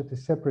 or was it a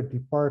separate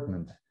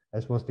department,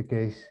 as was the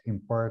case in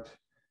part,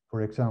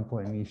 for example,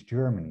 in East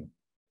Germany?"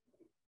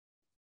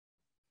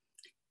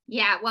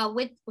 Yeah, well,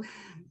 with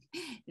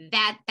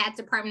that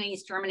department in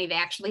East Germany, they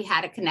actually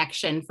had a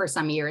connection for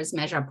some years,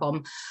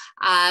 Mezhapom.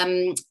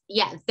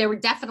 Yeah, there were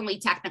definitely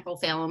technical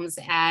films,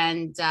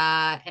 and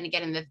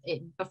again,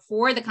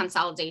 before the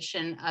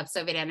consolidation of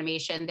Soviet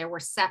animation, there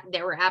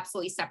were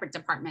absolutely separate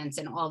departments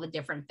in all the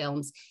different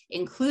films,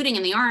 including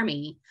in the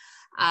army.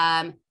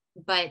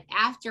 But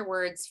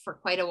afterwards, for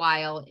quite a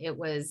while, it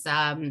was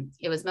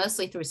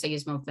mostly through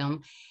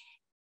Soyuzmofilm,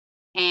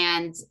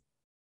 and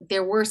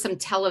there were some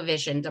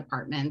television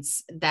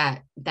departments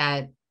that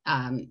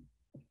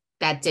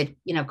did,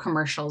 you know,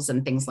 commercials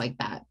and things like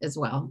that as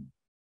well.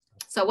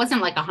 So it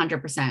wasn't like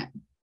 100%.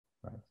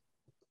 Right.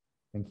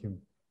 Thank you.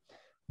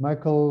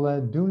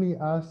 Michael Dooley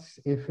asks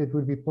if it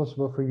would be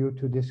possible for you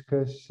to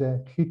discuss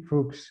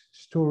Khitruk's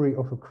Story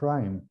of a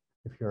Crime,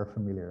 if you're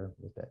familiar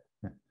with that.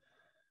 Yeah.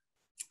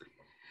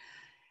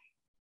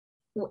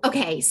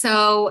 Okay,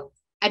 so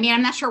I mean,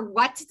 I'm not sure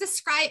what to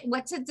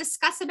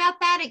discuss about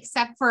that,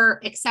 except for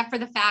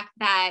the fact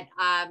that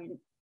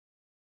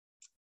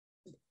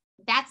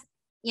that's,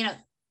 you know,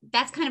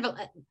 that's kind of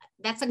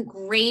that's a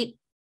great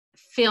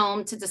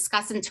film to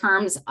discuss in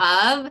terms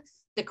of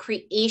the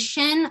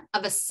creation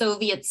of a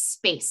Soviet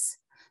space.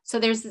 So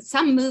there's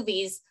some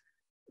movies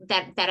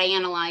that I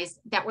analyzed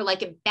that were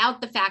like about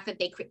the fact that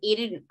they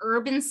created an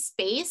urban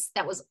space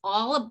that was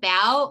all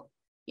about,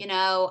 you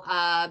know,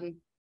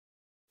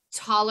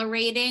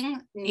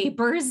 tolerating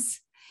neighbors,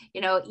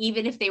 you know,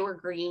 even if they were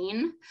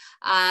green,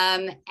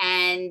 and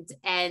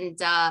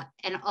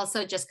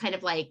also just kind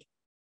of like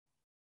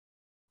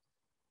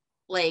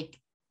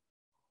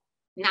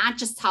not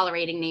just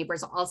tolerating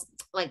neighbors, also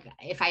like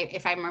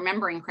if I'm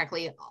remembering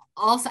correctly,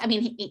 also, I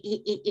mean,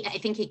 I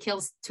think he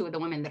kills 2 of the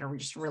women that are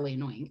just really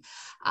annoying,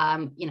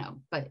 you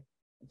know, but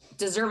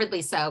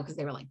deservedly so, because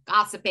they were like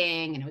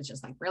gossiping and it was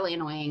just like really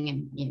annoying,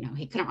 and you know,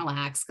 he couldn't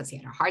relax because he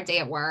had a hard day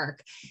at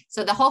work.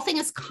 So the whole thing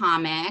is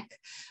comic,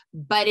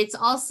 but it's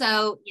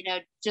also, you know,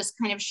 just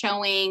kind of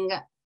showing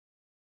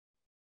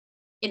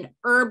an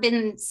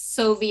urban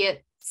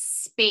Soviet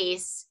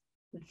space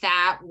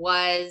that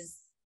was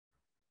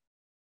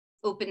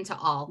open to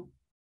all.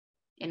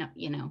 You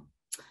know,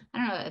 I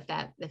don't know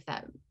if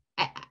that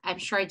I'm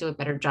sure I do a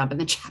better job in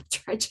the chapter.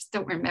 I just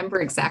don't remember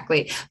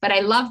exactly, but I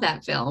love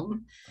that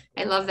film.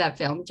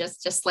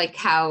 Just like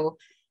how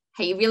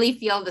you really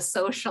feel the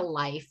social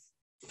life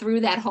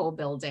through that whole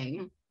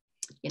building.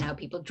 You know,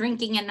 people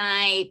drinking at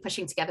night,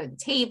 pushing together the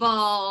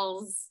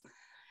tables,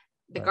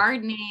 the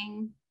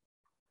gardening.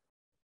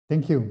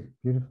 Thank you.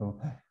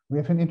 Beautiful. We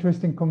have an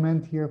interesting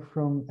comment here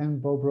from Anne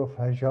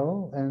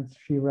Bobrov-Hajal, and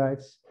she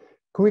writes,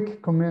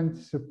 "Quick comment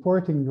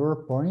supporting your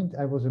point.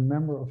 I was a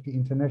member of the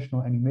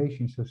International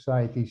Animation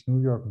Society's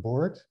New York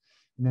board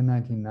in the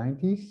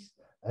 1990s,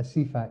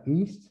 ASIFA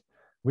East,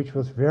 which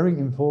was very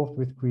involved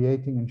with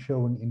creating and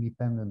showing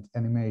independent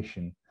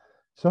animation.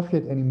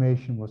 Soviet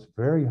animation was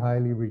very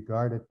highly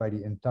regarded by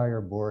the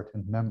entire board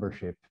and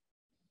membership."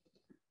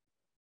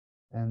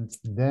 And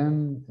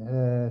then,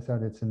 so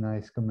that's a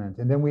nice comment.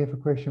 And then we have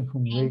a question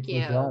from Rick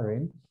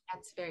Zarin.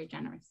 That's very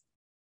generous.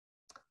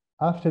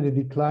 "After the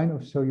decline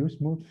of Soyuz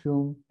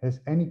Multfilm,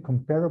 has any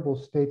comparable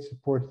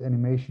state-supported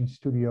animation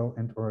studio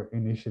and or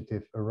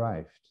initiative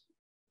arrived?"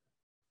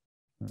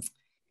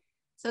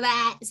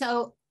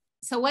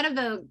 So one of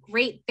the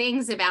great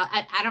things about,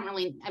 I don't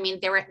really, I mean,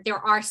 there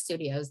are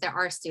studios,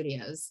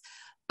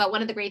 but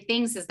one of the great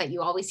things is that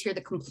you always hear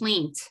the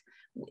complaint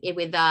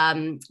with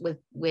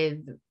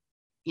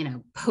you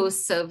know,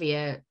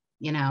 post-Soviet,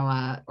 you know,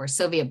 or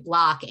Soviet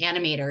bloc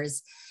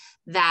animators,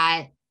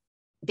 that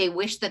they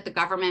wish that the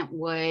government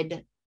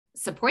would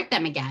support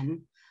them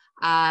again.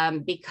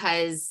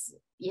 because,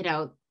 you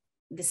know,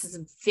 this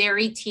is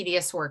very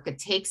tedious work. It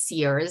takes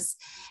years,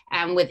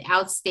 and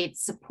without state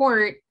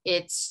support,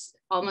 it's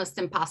almost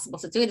impossible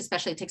to do it.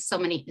 Especially, it takes so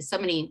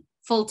many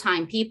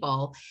full-time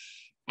people,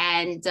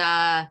 and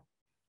so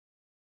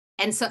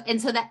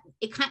that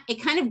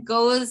it kind of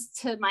goes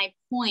to my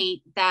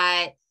point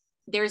that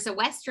there's a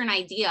Western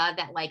idea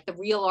that like the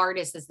real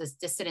artist is this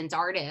dissident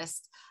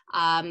artist,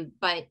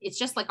 but it's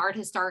just like art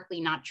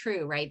historically not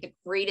true, right? The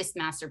greatest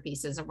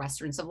masterpieces of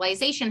Western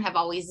civilization have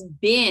always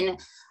been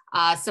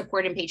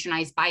supported and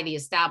patronized by the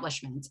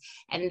establishment.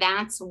 And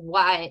that's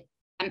what,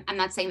 I'm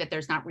not saying that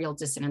there's not real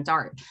dissident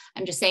art.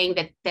 I'm just saying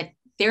that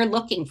they're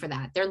looking for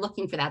that. They're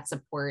looking for that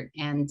support.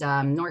 And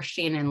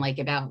Norstein and like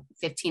about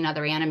 15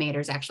 other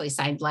animators actually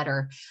signed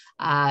letter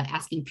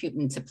asking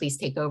Putin to please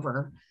take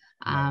over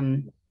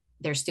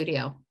their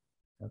studio.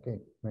 Okay,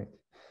 great.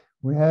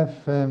 We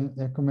have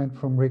a comment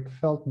from Rick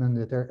Feldman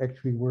that there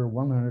actually were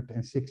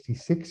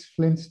 166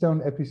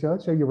 Flintstone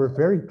episodes, so you were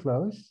very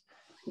close.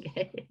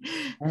 Okay.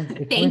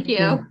 Thank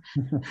you.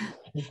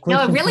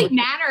 No, it really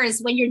matters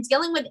when you're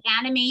dealing with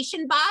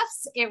animation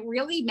buffs. It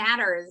really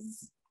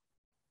matters.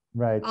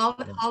 Right.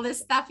 All this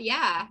stuff,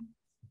 yeah.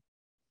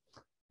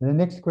 The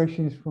next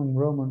question is from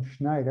Roman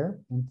Schneider,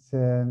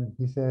 and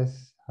he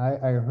says, "Hi,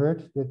 I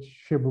heard that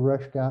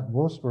Shiburushka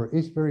was or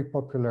is very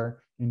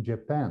popular in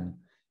Japan.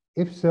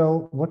 If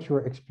so, what's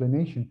your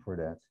explanation for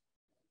that?"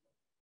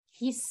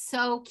 He's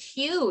so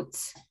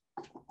cute.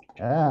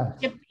 Ah.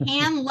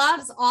 Japan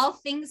loves all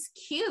things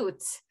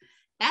cute.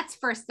 That's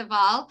first of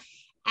all.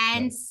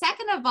 And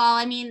second of all,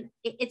 I mean,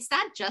 it's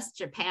not just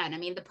Japan. I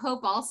mean, the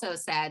Pope also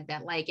said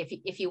that, like,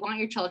 if you want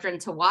your children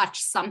to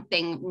watch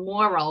something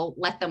moral,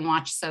 let them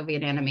watch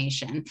Soviet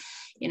animation.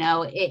 You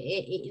know,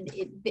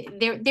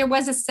 there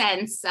was a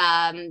sense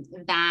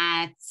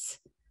that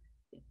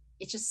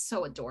it's just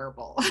so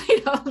adorable.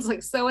 You know, it's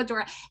like so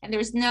adorable. And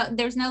there's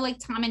no like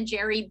Tom and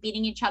Jerry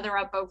beating each other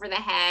up over the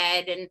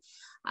head, and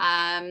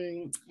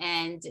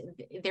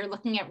they're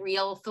looking at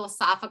real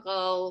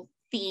philosophical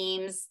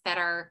themes that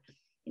are,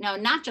 you know,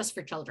 not just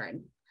for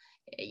children.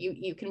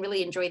 You can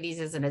really enjoy these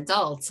as an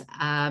adult.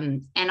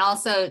 And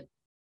also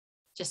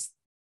just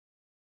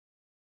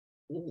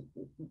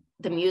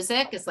the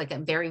music is like a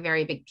very,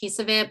 very big piece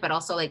of it, but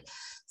also like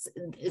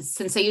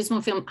since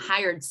Socialism Film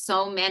hired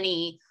so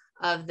many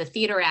of the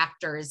theater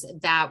actors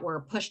that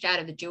were pushed out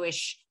of the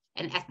Jewish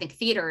and ethnic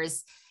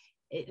theaters,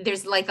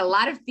 there's like a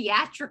lot of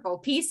theatrical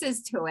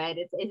pieces to it.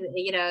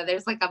 You know,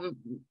 there's like a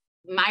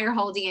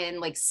Meyerholdian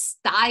like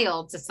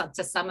style to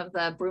some of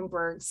the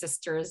Brumberg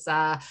sisters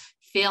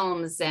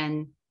films,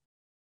 and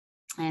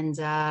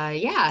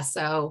yeah.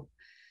 So,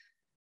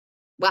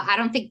 well, I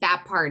don't think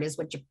that part is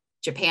what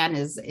Japan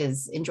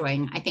is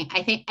enjoying. I think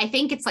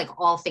it's like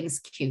all things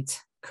cute.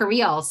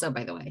 Korea also,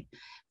 by the way,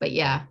 but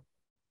yeah.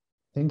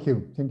 Thank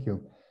you.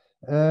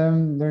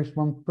 There's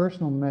one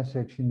personal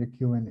message in the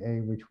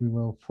Q&A which we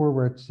will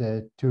forward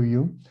to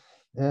you.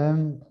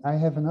 I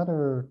have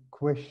another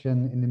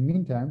question in the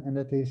meantime, and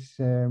that is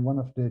one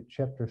of the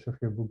chapters of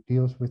your book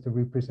deals with the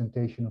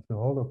representation of the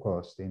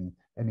Holocaust in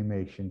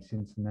animation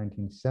since the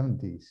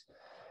 1970s.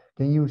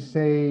 Can you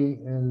say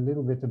a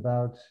little bit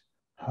about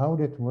how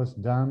that was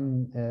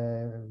done,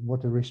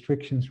 what the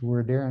restrictions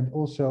were there, and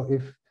also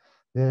if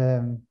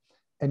the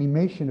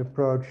animation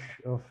approach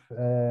of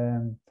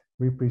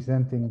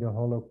representing the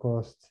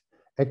Holocaust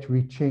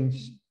actually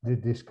changed the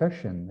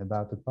discussion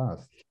about the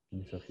past in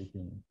the Soviet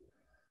Union?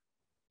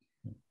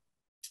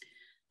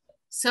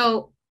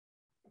 So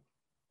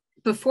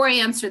before I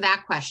answer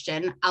that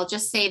question, I'll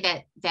just say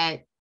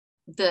that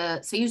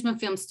the Socialism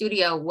Film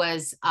Studio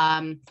was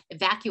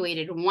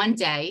evacuated one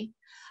day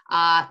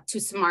to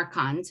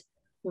Samarkand,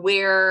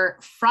 where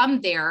from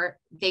there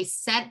they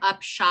set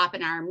up shop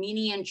in an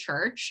Armenian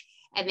church,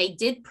 and they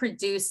did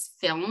produce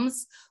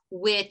films,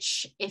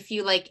 which if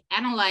you like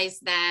analyze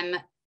them,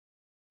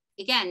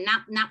 again,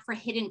 not for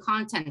hidden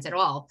content at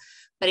all,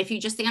 but if you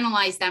just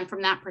analyze them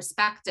from that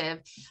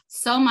perspective,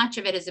 so much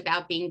of it is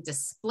about being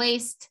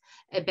displaced,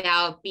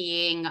 about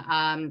being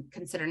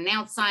considered an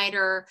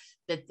outsider.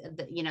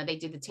 You know, they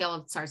do the Tale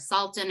of Tsar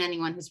Sultan,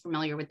 anyone who's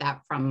familiar with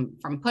that from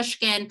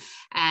Pushkin,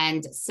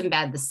 and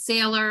Sinbad the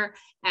Sailor.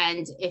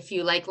 And if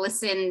you like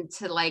listen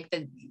to like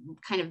the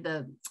kind of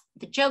the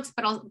jokes,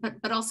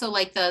 but also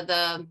like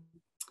the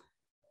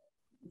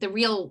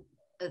real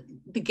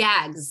the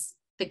gags,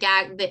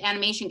 the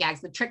animation gags,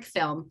 the trick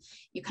film,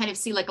 you kind of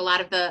see like a lot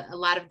of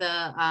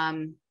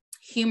the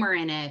humor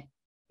in it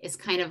is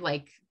kind of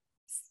like,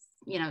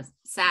 you know,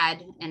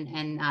 sad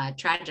and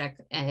tragic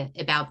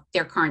about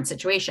their current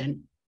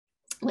situation.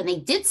 When they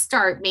did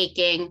start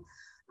making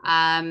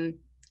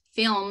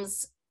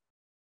films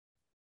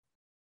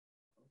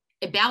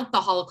about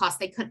the Holocaust,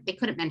 they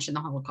couldn't mention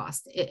the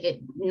Holocaust.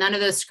 None of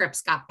those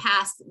scripts got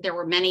passed. There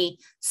were many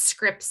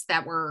scripts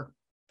that were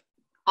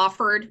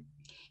offered,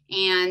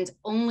 and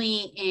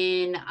only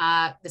in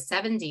the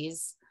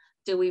 70s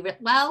do we,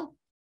 well,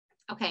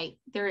 okay,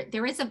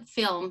 there is a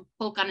film,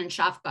 Polkan and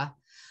Shavka,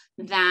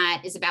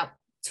 that is about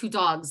two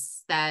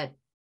dogs that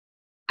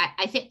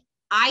I think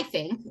I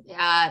think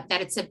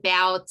that it's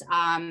about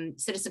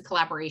citizen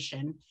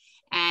collaboration.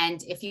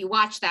 And if you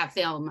watch that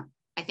film,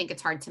 I think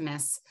it's hard to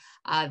miss.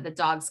 The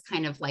dog's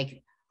kind of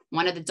like,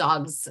 one of the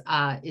dogs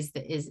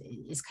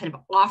is kind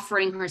of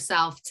offering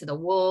herself to the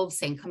wolves,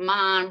 saying, "Come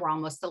on, we're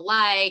almost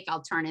alike.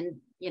 I'll turn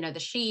in, the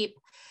sheep."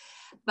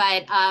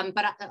 But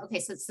okay,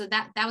 so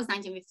that was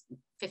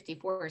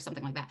 1954 or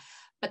something like that.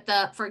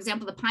 But for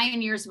example, the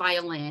Pioneer's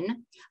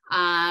Violin,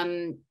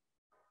 I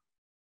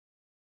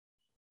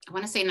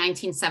want to say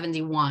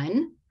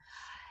 1971,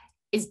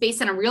 is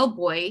based on a real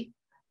boy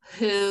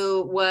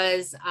who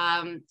was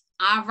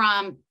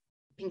Avram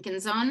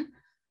Pinkenson,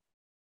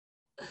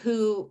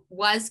 who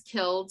was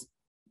killed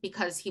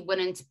because he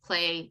wouldn't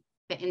play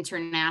the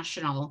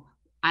International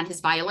on his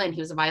violin.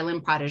 He was a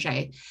violin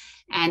protege,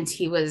 and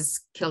he was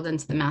killed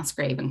into the mass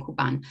grave in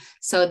Kuban.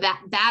 So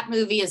that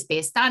movie is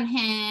based on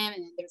him.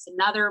 And there's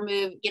another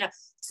movie,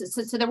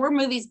 so there were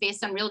movies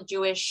based on real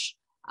Jewish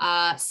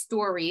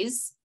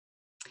stories.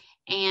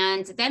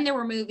 And then there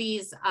were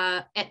movies,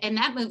 and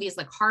that movie is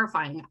like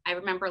horrifying. I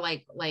remember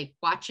like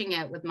watching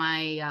it with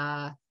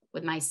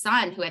my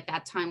son, who at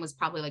that time was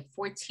probably like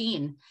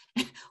 14.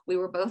 We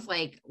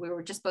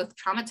were just both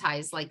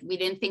traumatized. Like, we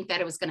didn't think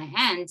that it was going to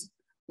end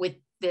with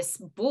this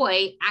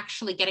boy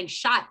actually getting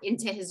shot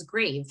into his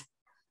grave.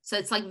 So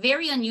it's like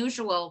very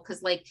unusual,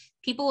 because like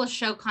people will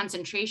show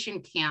concentration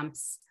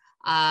camps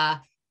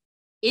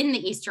in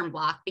the Eastern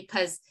Bloc,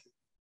 because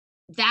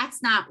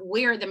that's not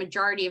where the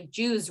majority of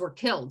Jews were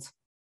killed.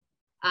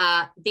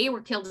 They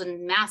were killed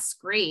in mass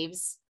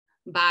graves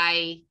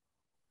by,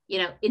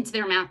 into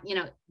their mouth,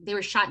 they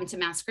were shot into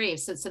mass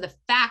graves. So the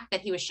fact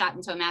that he was shot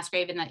into a mass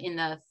grave in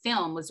the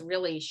film was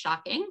really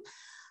shocking.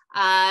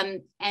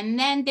 And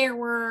then there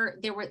were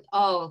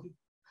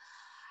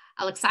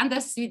Alexandra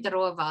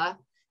Swidrova,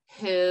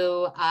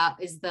 who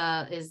is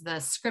the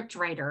script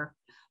writer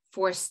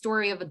for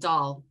Story of a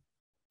Doll.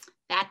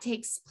 That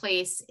takes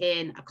place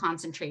in a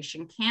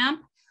concentration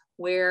camp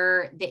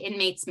where the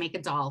inmates make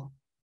a doll,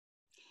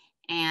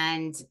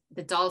 and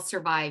the doll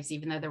survives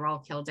even though they're all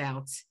killed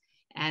out.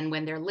 And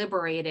when they're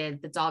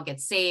liberated, the doll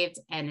gets saved,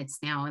 and it's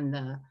now in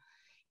the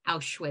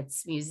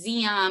Auschwitz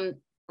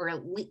Museum,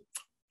 or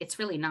it's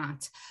really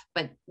not,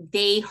 but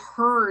they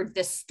heard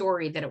the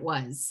story that it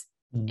was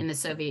in the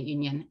Soviet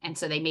Union. And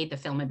so they made the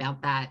film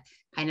about that,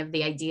 kind of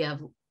the idea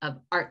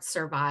of art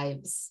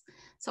survives.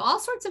 So all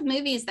sorts of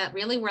movies that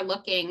really were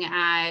looking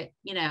at,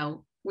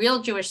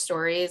 real Jewish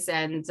stories,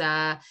 and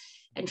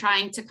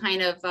trying to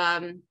kind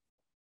of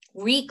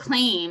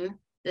reclaim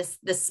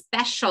the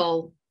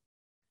special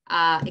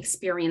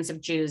experience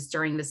of Jews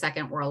during the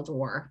Second World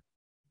War.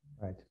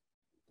 Right.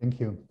 Thank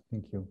you.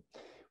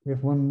 We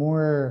have one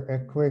more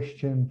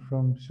question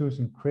from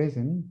Susan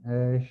Crazen.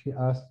 She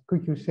asked,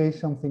 could you say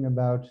something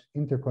about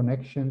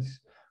interconnections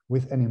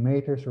with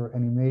animators or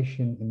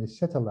animation in the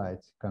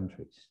satellite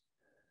countries?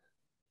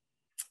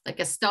 Like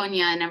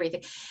Estonia and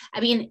everything. I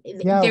mean,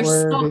 yeah,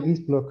 or the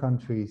East Bloc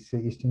countries,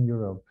 Eastern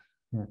Europe.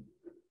 Yeah.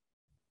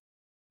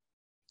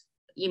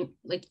 You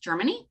like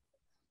Germany?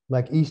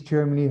 Like East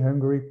Germany,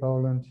 Hungary,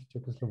 Poland,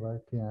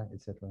 Czechoslovakia,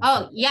 etc.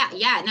 Oh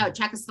yeah, no,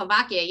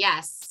 Czechoslovakia,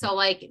 yes. So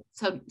like,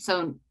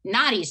 so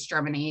not East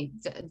Germany,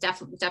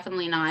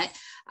 definitely not.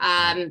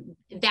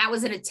 That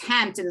was an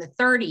attempt in the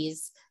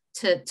 30s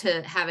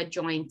to have a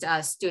joint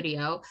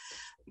studio,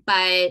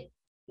 but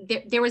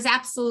there was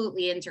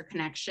absolutely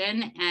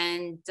interconnection,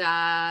 and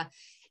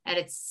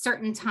at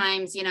certain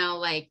times,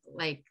 like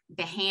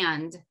The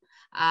Hand,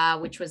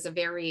 which was a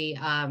very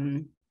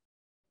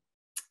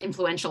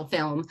influential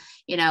film,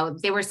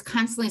 they were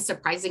constantly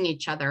surprising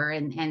each other,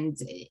 and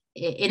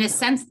in a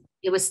sense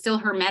it was still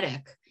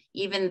hermetic,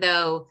 even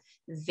though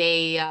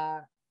they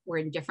were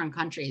in different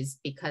countries,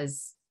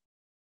 because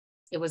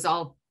it was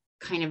all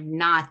kind of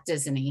not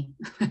Disney.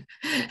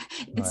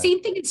 The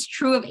same thing is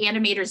true of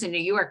animators in New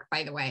York,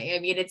 by the way. I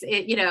mean,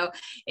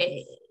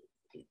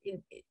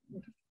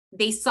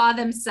 they saw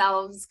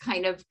themselves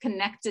kind of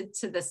connected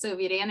to the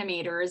Soviet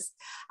animators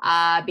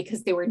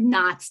because they were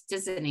not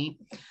Disney.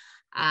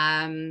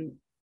 And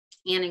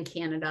in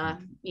Canada,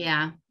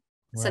 yeah.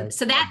 Right.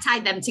 So that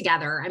tied them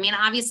together. I mean,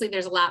 obviously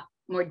there's a lot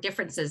more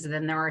differences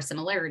than there are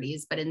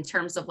similarities, but in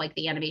terms of like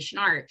the animation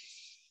art,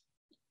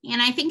 and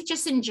I think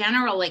just in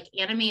general, like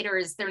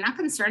animators, they're not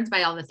concerned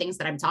by all the things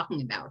that I'm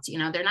talking about.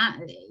 They're not,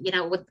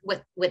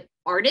 what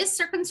artists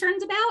are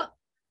concerned about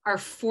are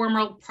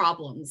formal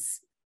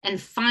problems and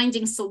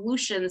finding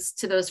solutions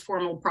to those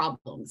formal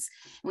problems.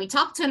 When we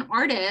talk to an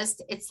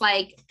artist, it's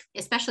like,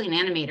 especially an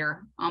animator,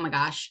 oh my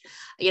gosh,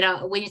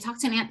 when you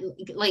talk to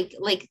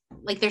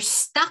like they're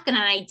stuck in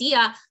an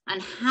idea on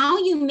how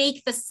you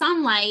make the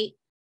sunlight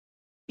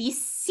be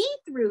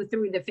see-through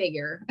through the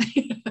figure.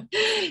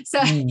 So,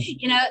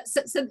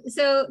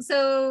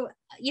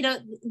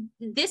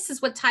 this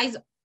is what ties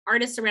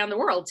artists around the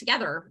world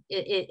together.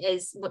 It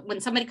is when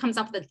somebody comes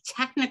up with a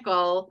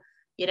technical,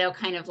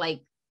 kind of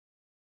like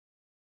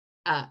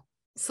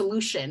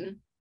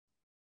solution,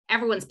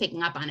 everyone's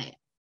picking up on it.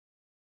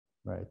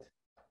 Right.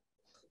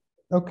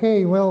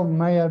 Okay, well,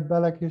 Maya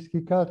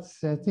Balakirsky Katz,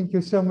 thank you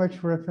so much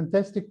for a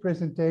fantastic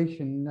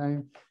presentation.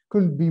 I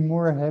couldn't be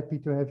more happy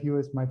to have you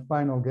as my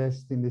final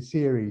guest in the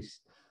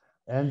series.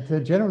 And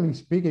generally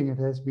speaking, it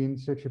has been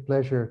such a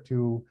pleasure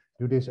to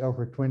do this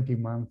over 20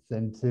 months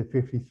and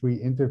 53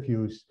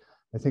 interviews.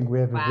 I think we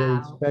have a very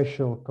Wow.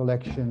 special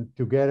collection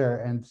together.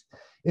 And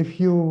if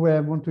you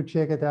want to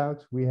check it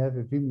out, we have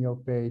a Vimeo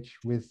page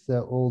with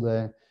all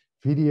the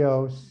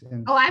videos.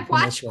 And Oh, I've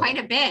watched quite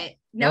a bit.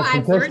 No, oh,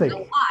 I've learned fantastic. a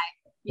lot.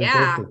 Yeah.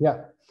 Fantastic.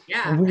 Yeah.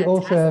 Yeah. And we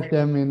also have Fantastic.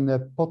 them in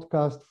the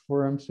podcast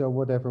forum, so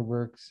whatever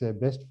works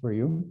best for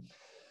you.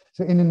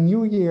 So in the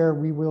new year,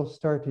 we will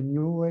start a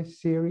new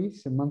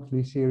series, a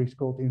monthly series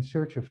called In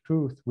Search of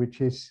Truth,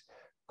 which is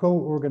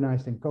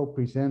co-organized and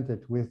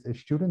co-presented with a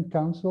student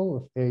council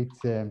of 8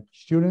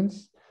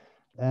 students.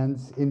 And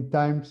in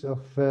times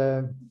of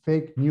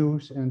fake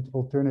news and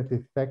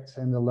alternative facts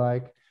and the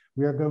like,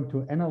 we are going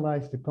to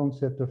analyze the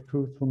concept of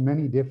truth from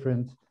many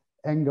different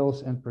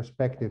angles and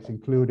perspectives,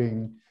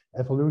 including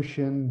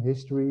evolution,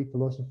 history,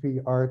 philosophy,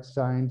 art,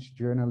 science,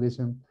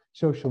 journalism,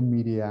 social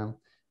media,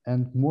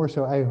 and more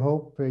so. I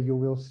hope you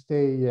will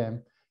stay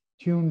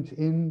tuned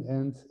in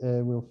and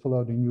will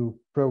follow the new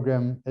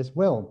program as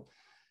well.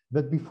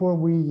 But before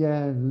we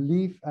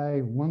leave,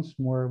 I once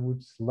more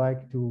would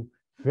like to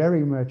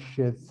very much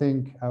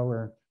thank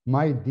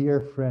my dear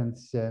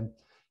friends,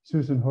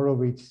 Susan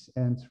Horowitz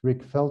and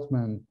Rick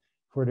Feldman,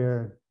 for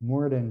their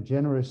more than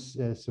generous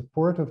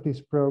support of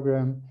this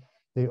program.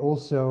 They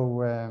also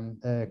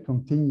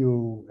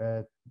continue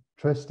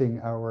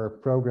trusting our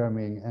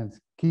programming and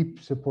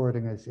keep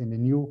supporting us in the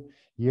new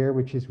year,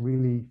 which is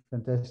really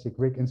fantastic.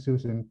 Rick and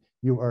Susan,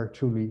 you are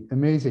truly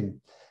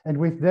amazing. And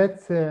with that,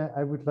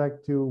 I would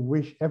like to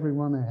wish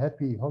everyone a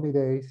happy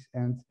holidays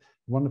and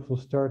wonderful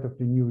start of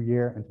the new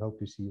year, and hope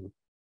to see you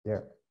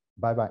there.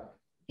 Bye-bye.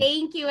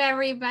 Thank you,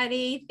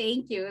 everybody.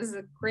 Thank you. It was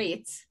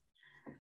great.